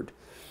His Word.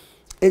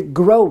 It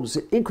grows,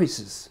 it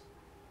increases.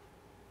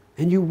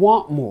 And you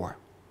want more.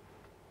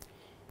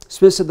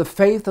 Smith said, the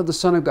faith of the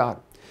Son of God,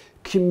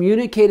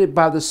 communicated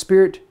by the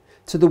Spirit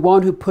to the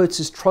one who puts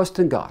his trust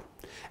in God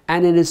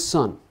and in His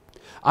Son.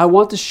 I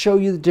want to show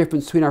you the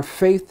difference between our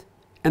faith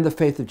and the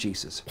faith of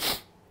Jesus.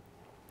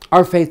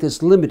 Our faith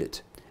is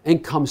limited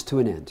and comes to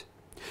an end.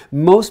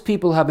 Most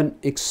people have an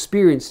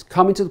experience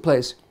coming to the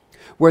place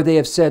where they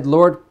have said,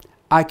 Lord,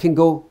 I can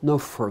go no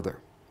further.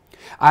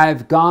 I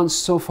have gone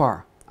so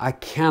far. I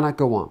cannot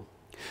go on.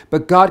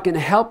 But God can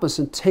help us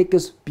and take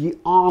us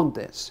beyond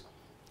this.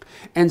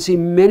 And see,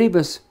 many of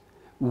us,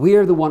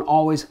 we're the one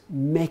always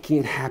making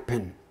it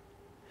happen.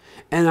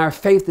 And our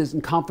faith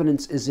and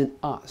confidence is in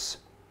us.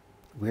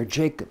 We're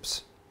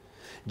Jacob's.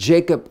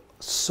 Jacob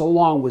so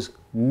long was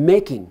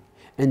making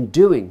and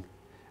doing,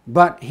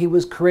 but he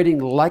was creating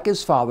like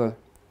his father,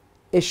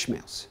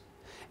 Ishmael's.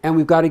 And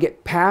we've got to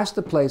get past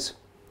the place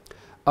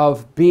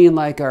of being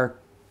like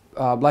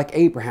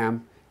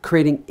Abraham,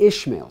 creating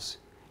Ishmael's,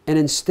 and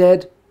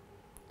instead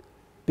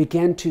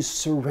begin to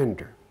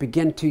surrender,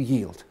 begin to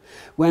yield.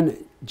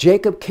 When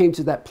Jacob came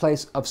to that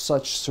place of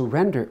such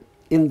surrender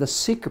in the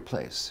secret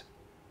place,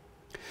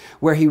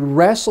 where he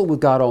wrestled with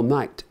God all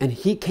night, and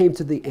he came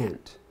to the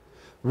end,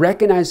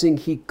 recognizing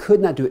he could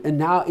not do it, and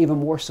now even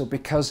more so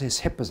because his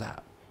hip is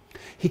out.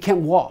 He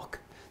can't walk.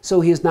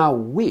 So he is now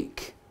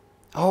weak.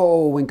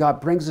 Oh, when God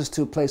brings us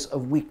to a place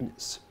of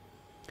weakness.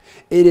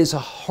 It is a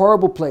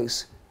horrible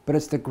place, but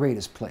it's the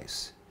greatest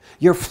place.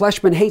 Your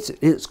fleshman hates it.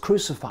 It's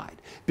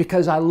crucified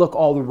because I look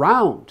all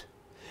around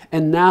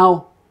and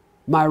now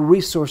my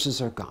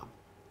resources are gone.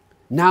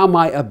 Now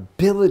my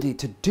ability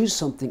to do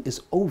something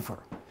is over.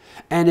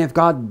 And if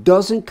God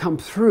doesn't come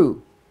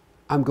through,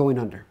 I'm going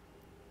under.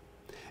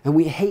 And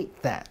we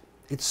hate that.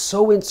 It's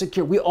so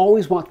insecure. We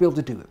always want to be able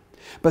to do it.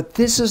 But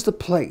this is the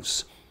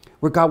place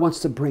where God wants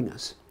to bring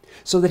us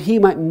so that he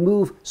might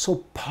move so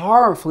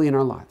powerfully in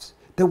our lives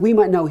that we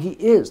might know he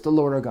is the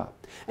Lord our God.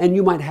 And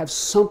you might have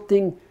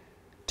something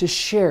to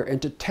share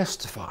and to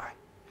testify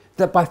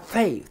that by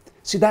faith,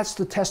 see, that's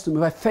the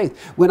testimony by faith.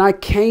 When I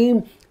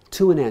came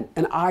to an end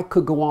and I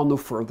could go on no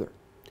further,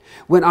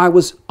 when I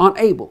was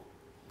unable,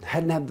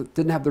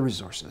 didn't have the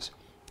resources,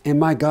 and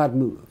my God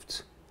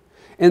moved.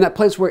 In that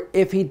place where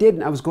if he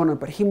didn't, I was going on,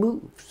 but he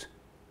moved.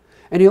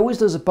 And he always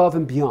does above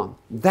and beyond.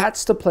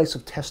 That's the place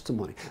of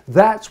testimony.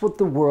 That's what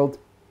the world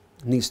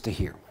needs to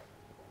hear.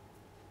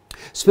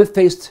 Smith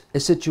faced a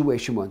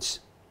situation once.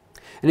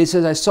 And he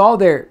says, I saw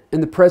there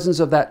in the presence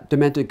of that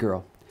demented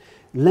girl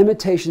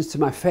limitations to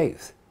my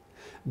faith.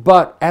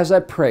 But as I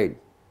prayed,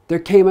 there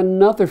came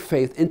another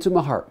faith into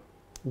my heart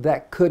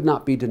that could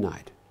not be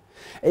denied.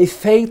 A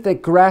faith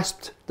that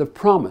grasped the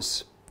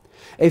promise.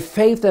 A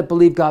faith that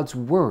believed God's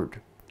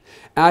word.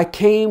 And I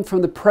came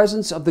from the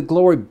presence of the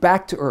glory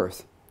back to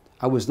earth.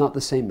 I was not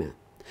the same man.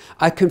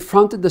 I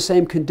confronted the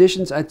same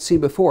conditions I'd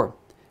seen before,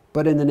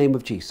 but in the name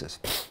of Jesus.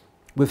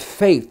 With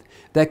faith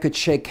that could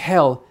shake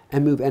hell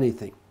and move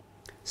anything.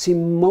 See,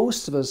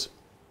 most of us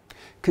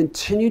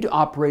continue to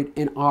operate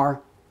in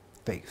our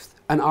faith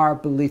and our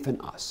belief in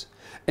us,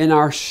 in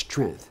our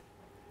strength.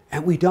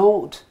 And we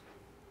don't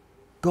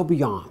go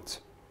beyond.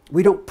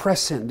 We don't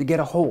press in to get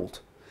a hold,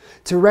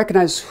 to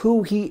recognize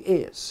who he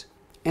is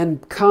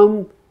and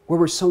come where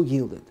we're so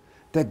yielded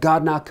that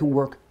God now can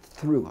work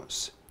through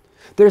us.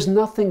 There's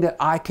nothing that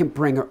I can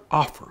bring or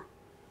offer.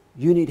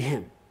 You need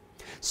him.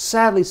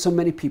 Sadly, so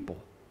many people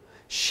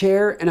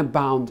share and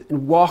abound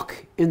and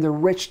walk in the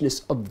richness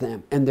of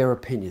them and their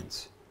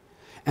opinions.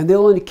 And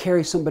they'll only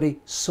carry somebody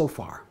so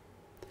far.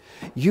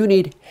 You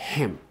need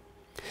him.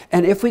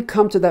 And if we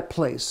come to that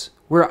place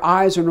where our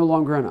eyes are no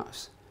longer on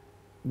us,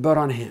 but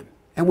on him,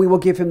 and we will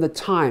give him the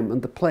time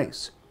and the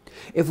place,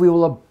 if we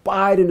will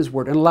abide in his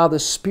word and allow the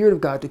Spirit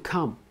of God to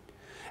come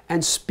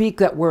and speak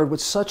that word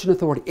with such an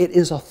authority, it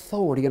is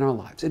authority in our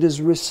lives. It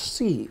is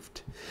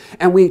received.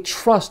 And we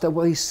trust that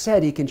what he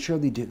said he can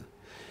surely do.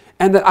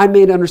 And that I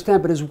may not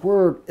understand, but his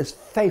word is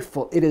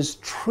faithful. It is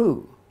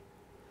true.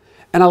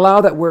 And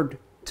allow that word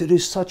to do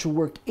such a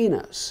work in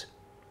us.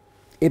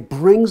 It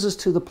brings us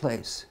to the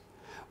place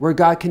where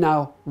God can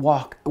now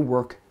walk and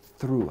work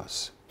through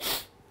us.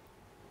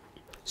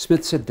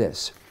 Smith said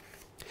this,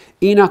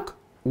 Enoch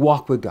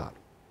walked with God.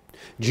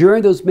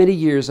 During those many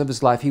years of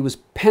his life, he was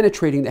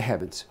penetrating the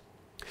heavens,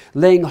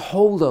 laying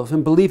hold of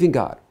and believing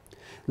God,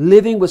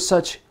 living with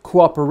such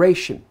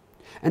cooperation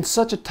and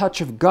such a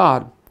touch of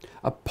God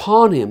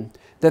upon him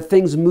that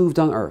things moved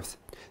on earth,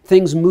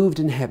 things moved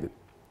in heaven.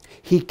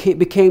 He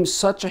became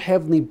such a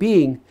heavenly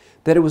being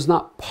that it was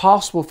not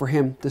possible for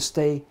him to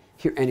stay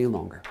here any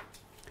longer.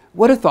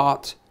 What a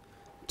thought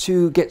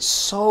to get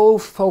so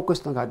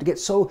focused on God, to get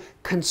so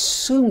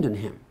consumed in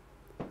him,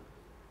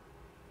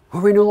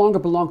 where we no longer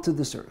belong to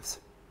this earth,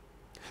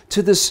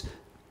 to this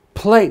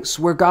place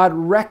where God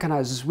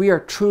recognizes we are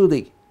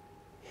truly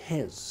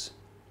his.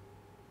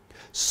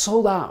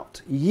 Sold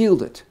out,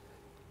 yielded,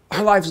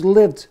 our lives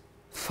lived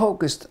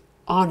focused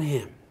on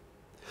him.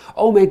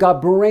 Oh, may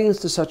God bring us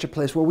to such a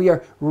place where we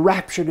are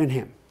raptured in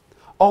him,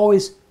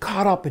 always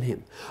caught up in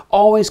him,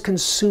 always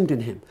consumed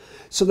in him,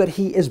 so that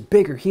he is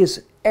bigger, he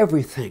is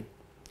everything.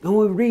 And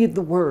when we read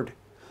the word,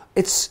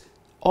 it's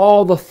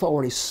all the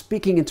authority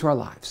speaking into our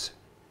lives.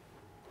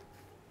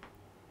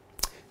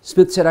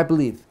 Smith said, I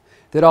believe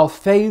that all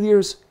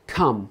failures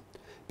come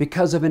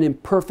because of an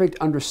imperfect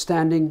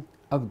understanding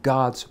of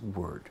God's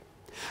word.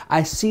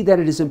 I see that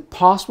it is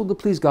impossible to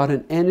please God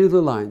in any of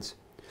the lines,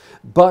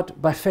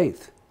 but by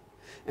faith.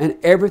 And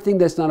everything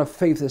that's not of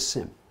faith is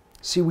sin.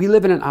 See, we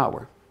live in an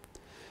hour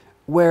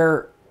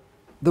where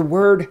the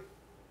word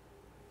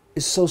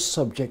is so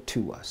subject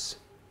to us.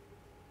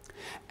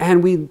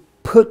 And we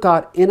put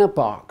God in a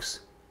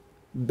box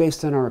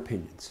based on our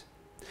opinions.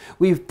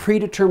 We've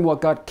predetermined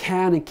what God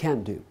can and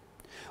can't do,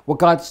 what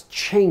God's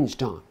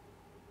changed on.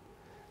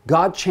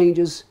 God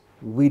changes,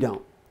 we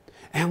don't.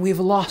 And we've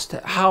lost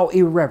it. How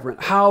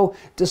irreverent, how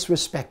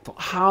disrespectful,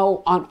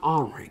 how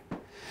unhonoring.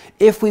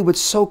 If we would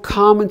so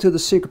come into the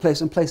secret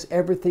place and place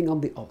everything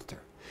on the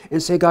altar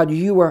and say, God,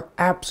 you are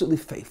absolutely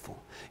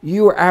faithful.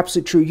 You are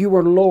absolutely true. You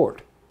are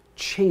Lord.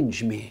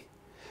 Change me.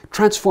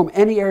 Transform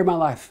any area of my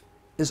life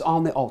is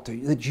on the altar,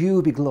 that you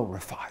would be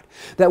glorified.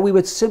 That we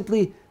would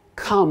simply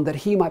come that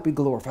he might be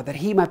glorified, that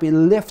he might be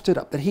lifted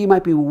up, that he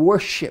might be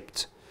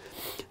worshipped.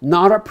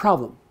 Not our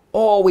problem.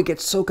 Oh, we get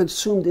so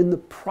consumed in the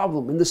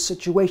problem, in the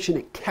situation,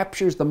 it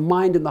captures the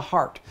mind and the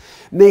heart.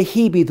 May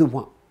he be the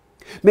one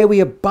May we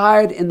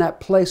abide in that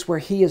place where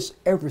He is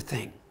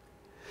everything.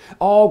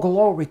 All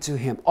glory to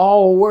Him,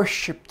 all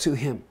worship to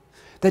Him,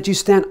 that you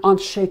stand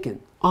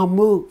unshaken,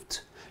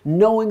 unmoved,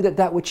 knowing that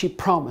that which He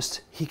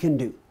promised He can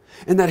do,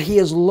 and that He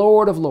is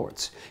Lord of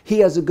Lords. He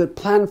has a good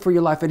plan for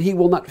your life, and He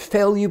will not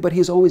fail you, but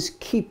He's always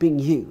keeping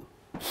you.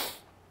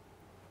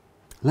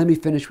 Let me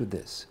finish with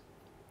this.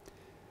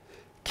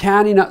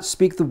 Can He not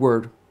speak the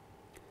word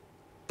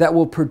that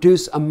will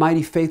produce a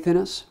mighty faith in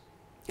us?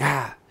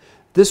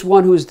 This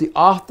one who is the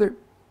author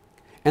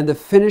and the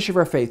finisher of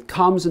our faith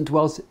comes and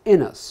dwells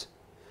in us,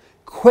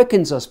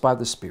 quickens us by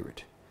the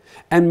Spirit,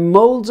 and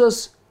molds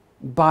us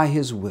by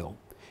His will.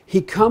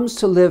 He comes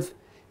to live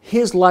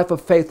His life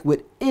of faith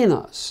within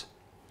us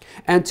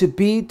and to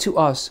be to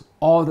us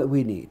all that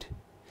we need.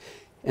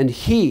 And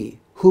He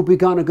who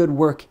begun a good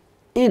work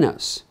in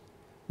us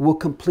will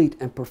complete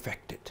and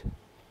perfect it.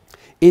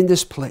 In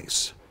this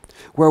place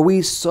where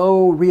we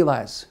so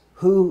realize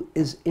who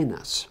is in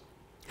us,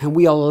 and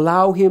we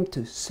allow Him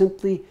to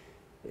simply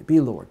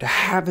be Lord, to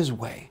have His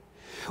way.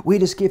 We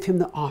just give Him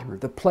the honor,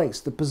 the place,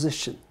 the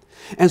position.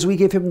 As we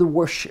give Him the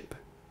worship,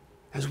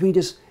 as we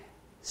just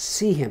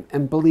see Him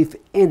and believe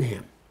in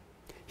Him,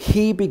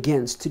 He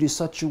begins to do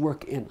such a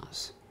work in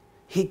us.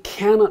 He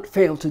cannot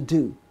fail to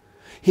do.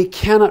 He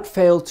cannot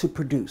fail to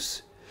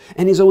produce.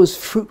 And He's always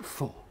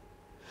fruitful.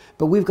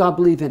 But we've got to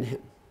believe in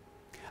Him.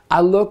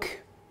 I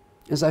look,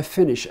 as I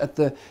finish, at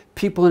the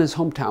people in His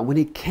hometown. When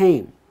He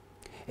came,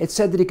 it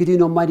said that He could do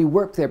no mighty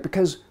work there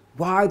because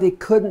why? They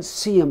couldn't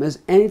see Him as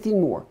anything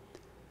more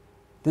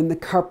than the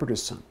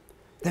carpenter's son,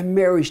 than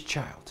Mary's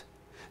child.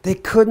 They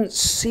couldn't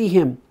see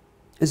Him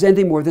as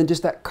anything more than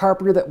just that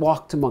carpenter that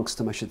walked amongst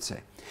them, I should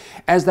say.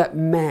 As that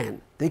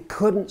man, they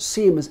couldn't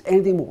see Him as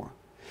anything more.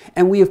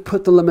 And we have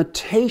put the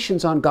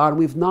limitations on God.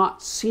 We've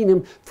not seen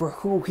Him for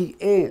who He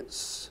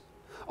is.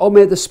 Oh,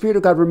 may the Spirit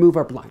of God remove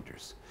our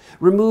blinders.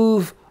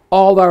 Remove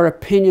all our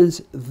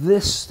opinions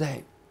this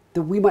day,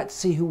 that we might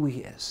see who He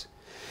is.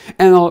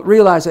 And I'll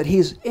realize that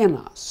He's in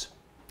us.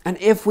 And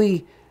if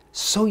we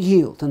so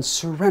yield and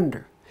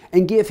surrender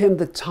and give Him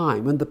the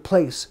time and the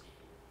place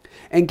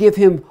and give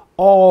Him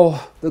all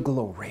the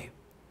glory,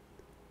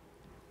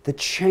 the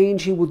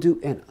change He will do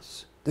in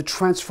us, the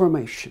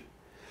transformation,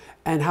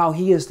 and how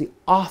He is the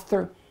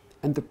author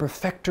and the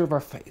perfecter of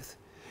our faith,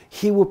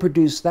 He will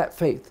produce that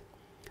faith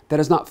that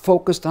is not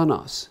focused on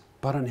us,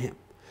 but on Him,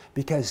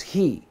 because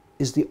He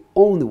is the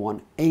only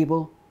one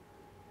able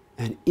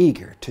and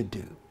eager to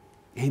do.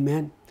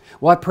 Amen.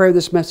 Well, I pray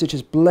this message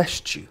has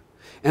blessed you.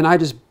 And I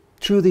just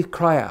truly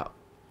cry out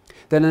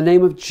that in the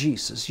name of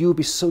Jesus, you will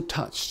be so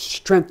touched,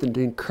 strengthened,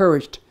 and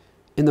encouraged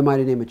in the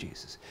mighty name of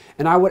Jesus.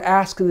 And I would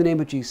ask in the name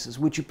of Jesus,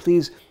 would you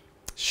please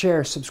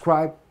share,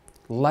 subscribe,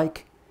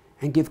 like,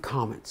 and give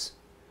comments?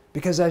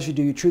 Because as you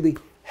do, you truly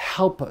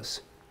help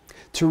us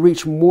to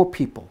reach more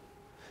people,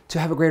 to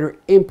have a greater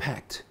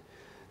impact,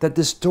 that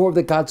this door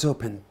that God's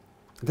opened,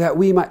 that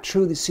we might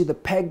truly see the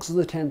pegs of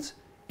the tents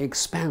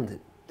expanded,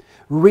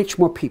 reach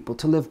more people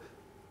to live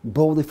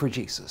boldly for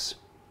Jesus,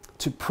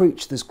 to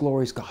preach this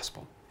glorious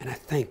gospel. And I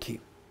thank you.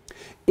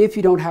 If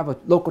you don't have a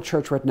local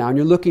church right now and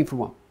you're looking for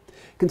one,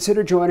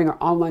 consider joining our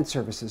online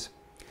services,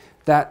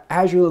 that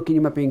as you're looking,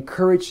 you might be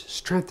encouraged,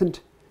 strengthened,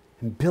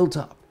 and built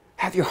up.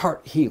 Have your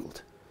heart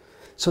healed,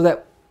 so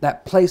that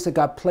that place that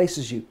God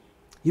places you,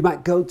 you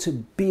might go to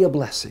be a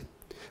blessing.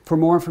 For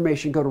more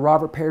information, go to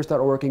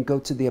robertpears.org and go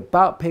to the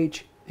About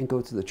page and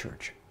go to the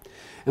church.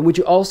 And would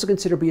you also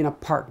consider being a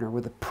partner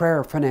with a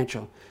prayer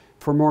financial?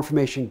 For more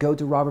information, go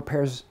to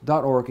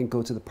robertpears.org and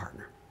go to the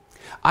partner.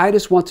 I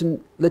just want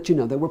to let you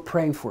know that we're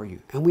praying for you,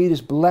 and we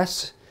just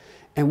bless,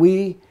 and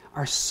we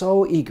are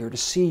so eager to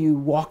see you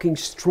walking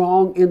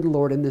strong in the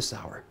Lord in this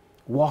hour,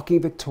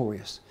 walking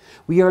victorious.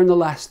 We are in the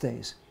last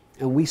days,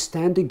 and we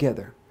stand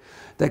together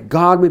that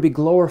God may be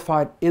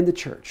glorified in the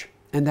church,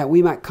 and that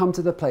we might come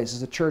to the place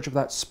as a church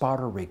without spot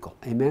or wrinkle.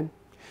 Amen.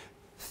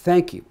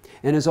 Thank you.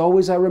 And as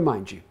always, I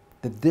remind you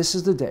that this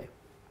is the day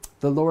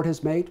the Lord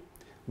has made.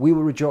 We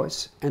will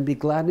rejoice and be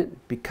glad in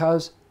it,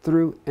 because,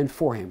 through, and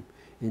for Him.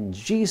 In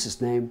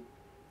Jesus' name,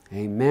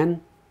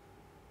 amen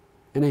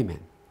and amen.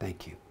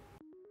 Thank you.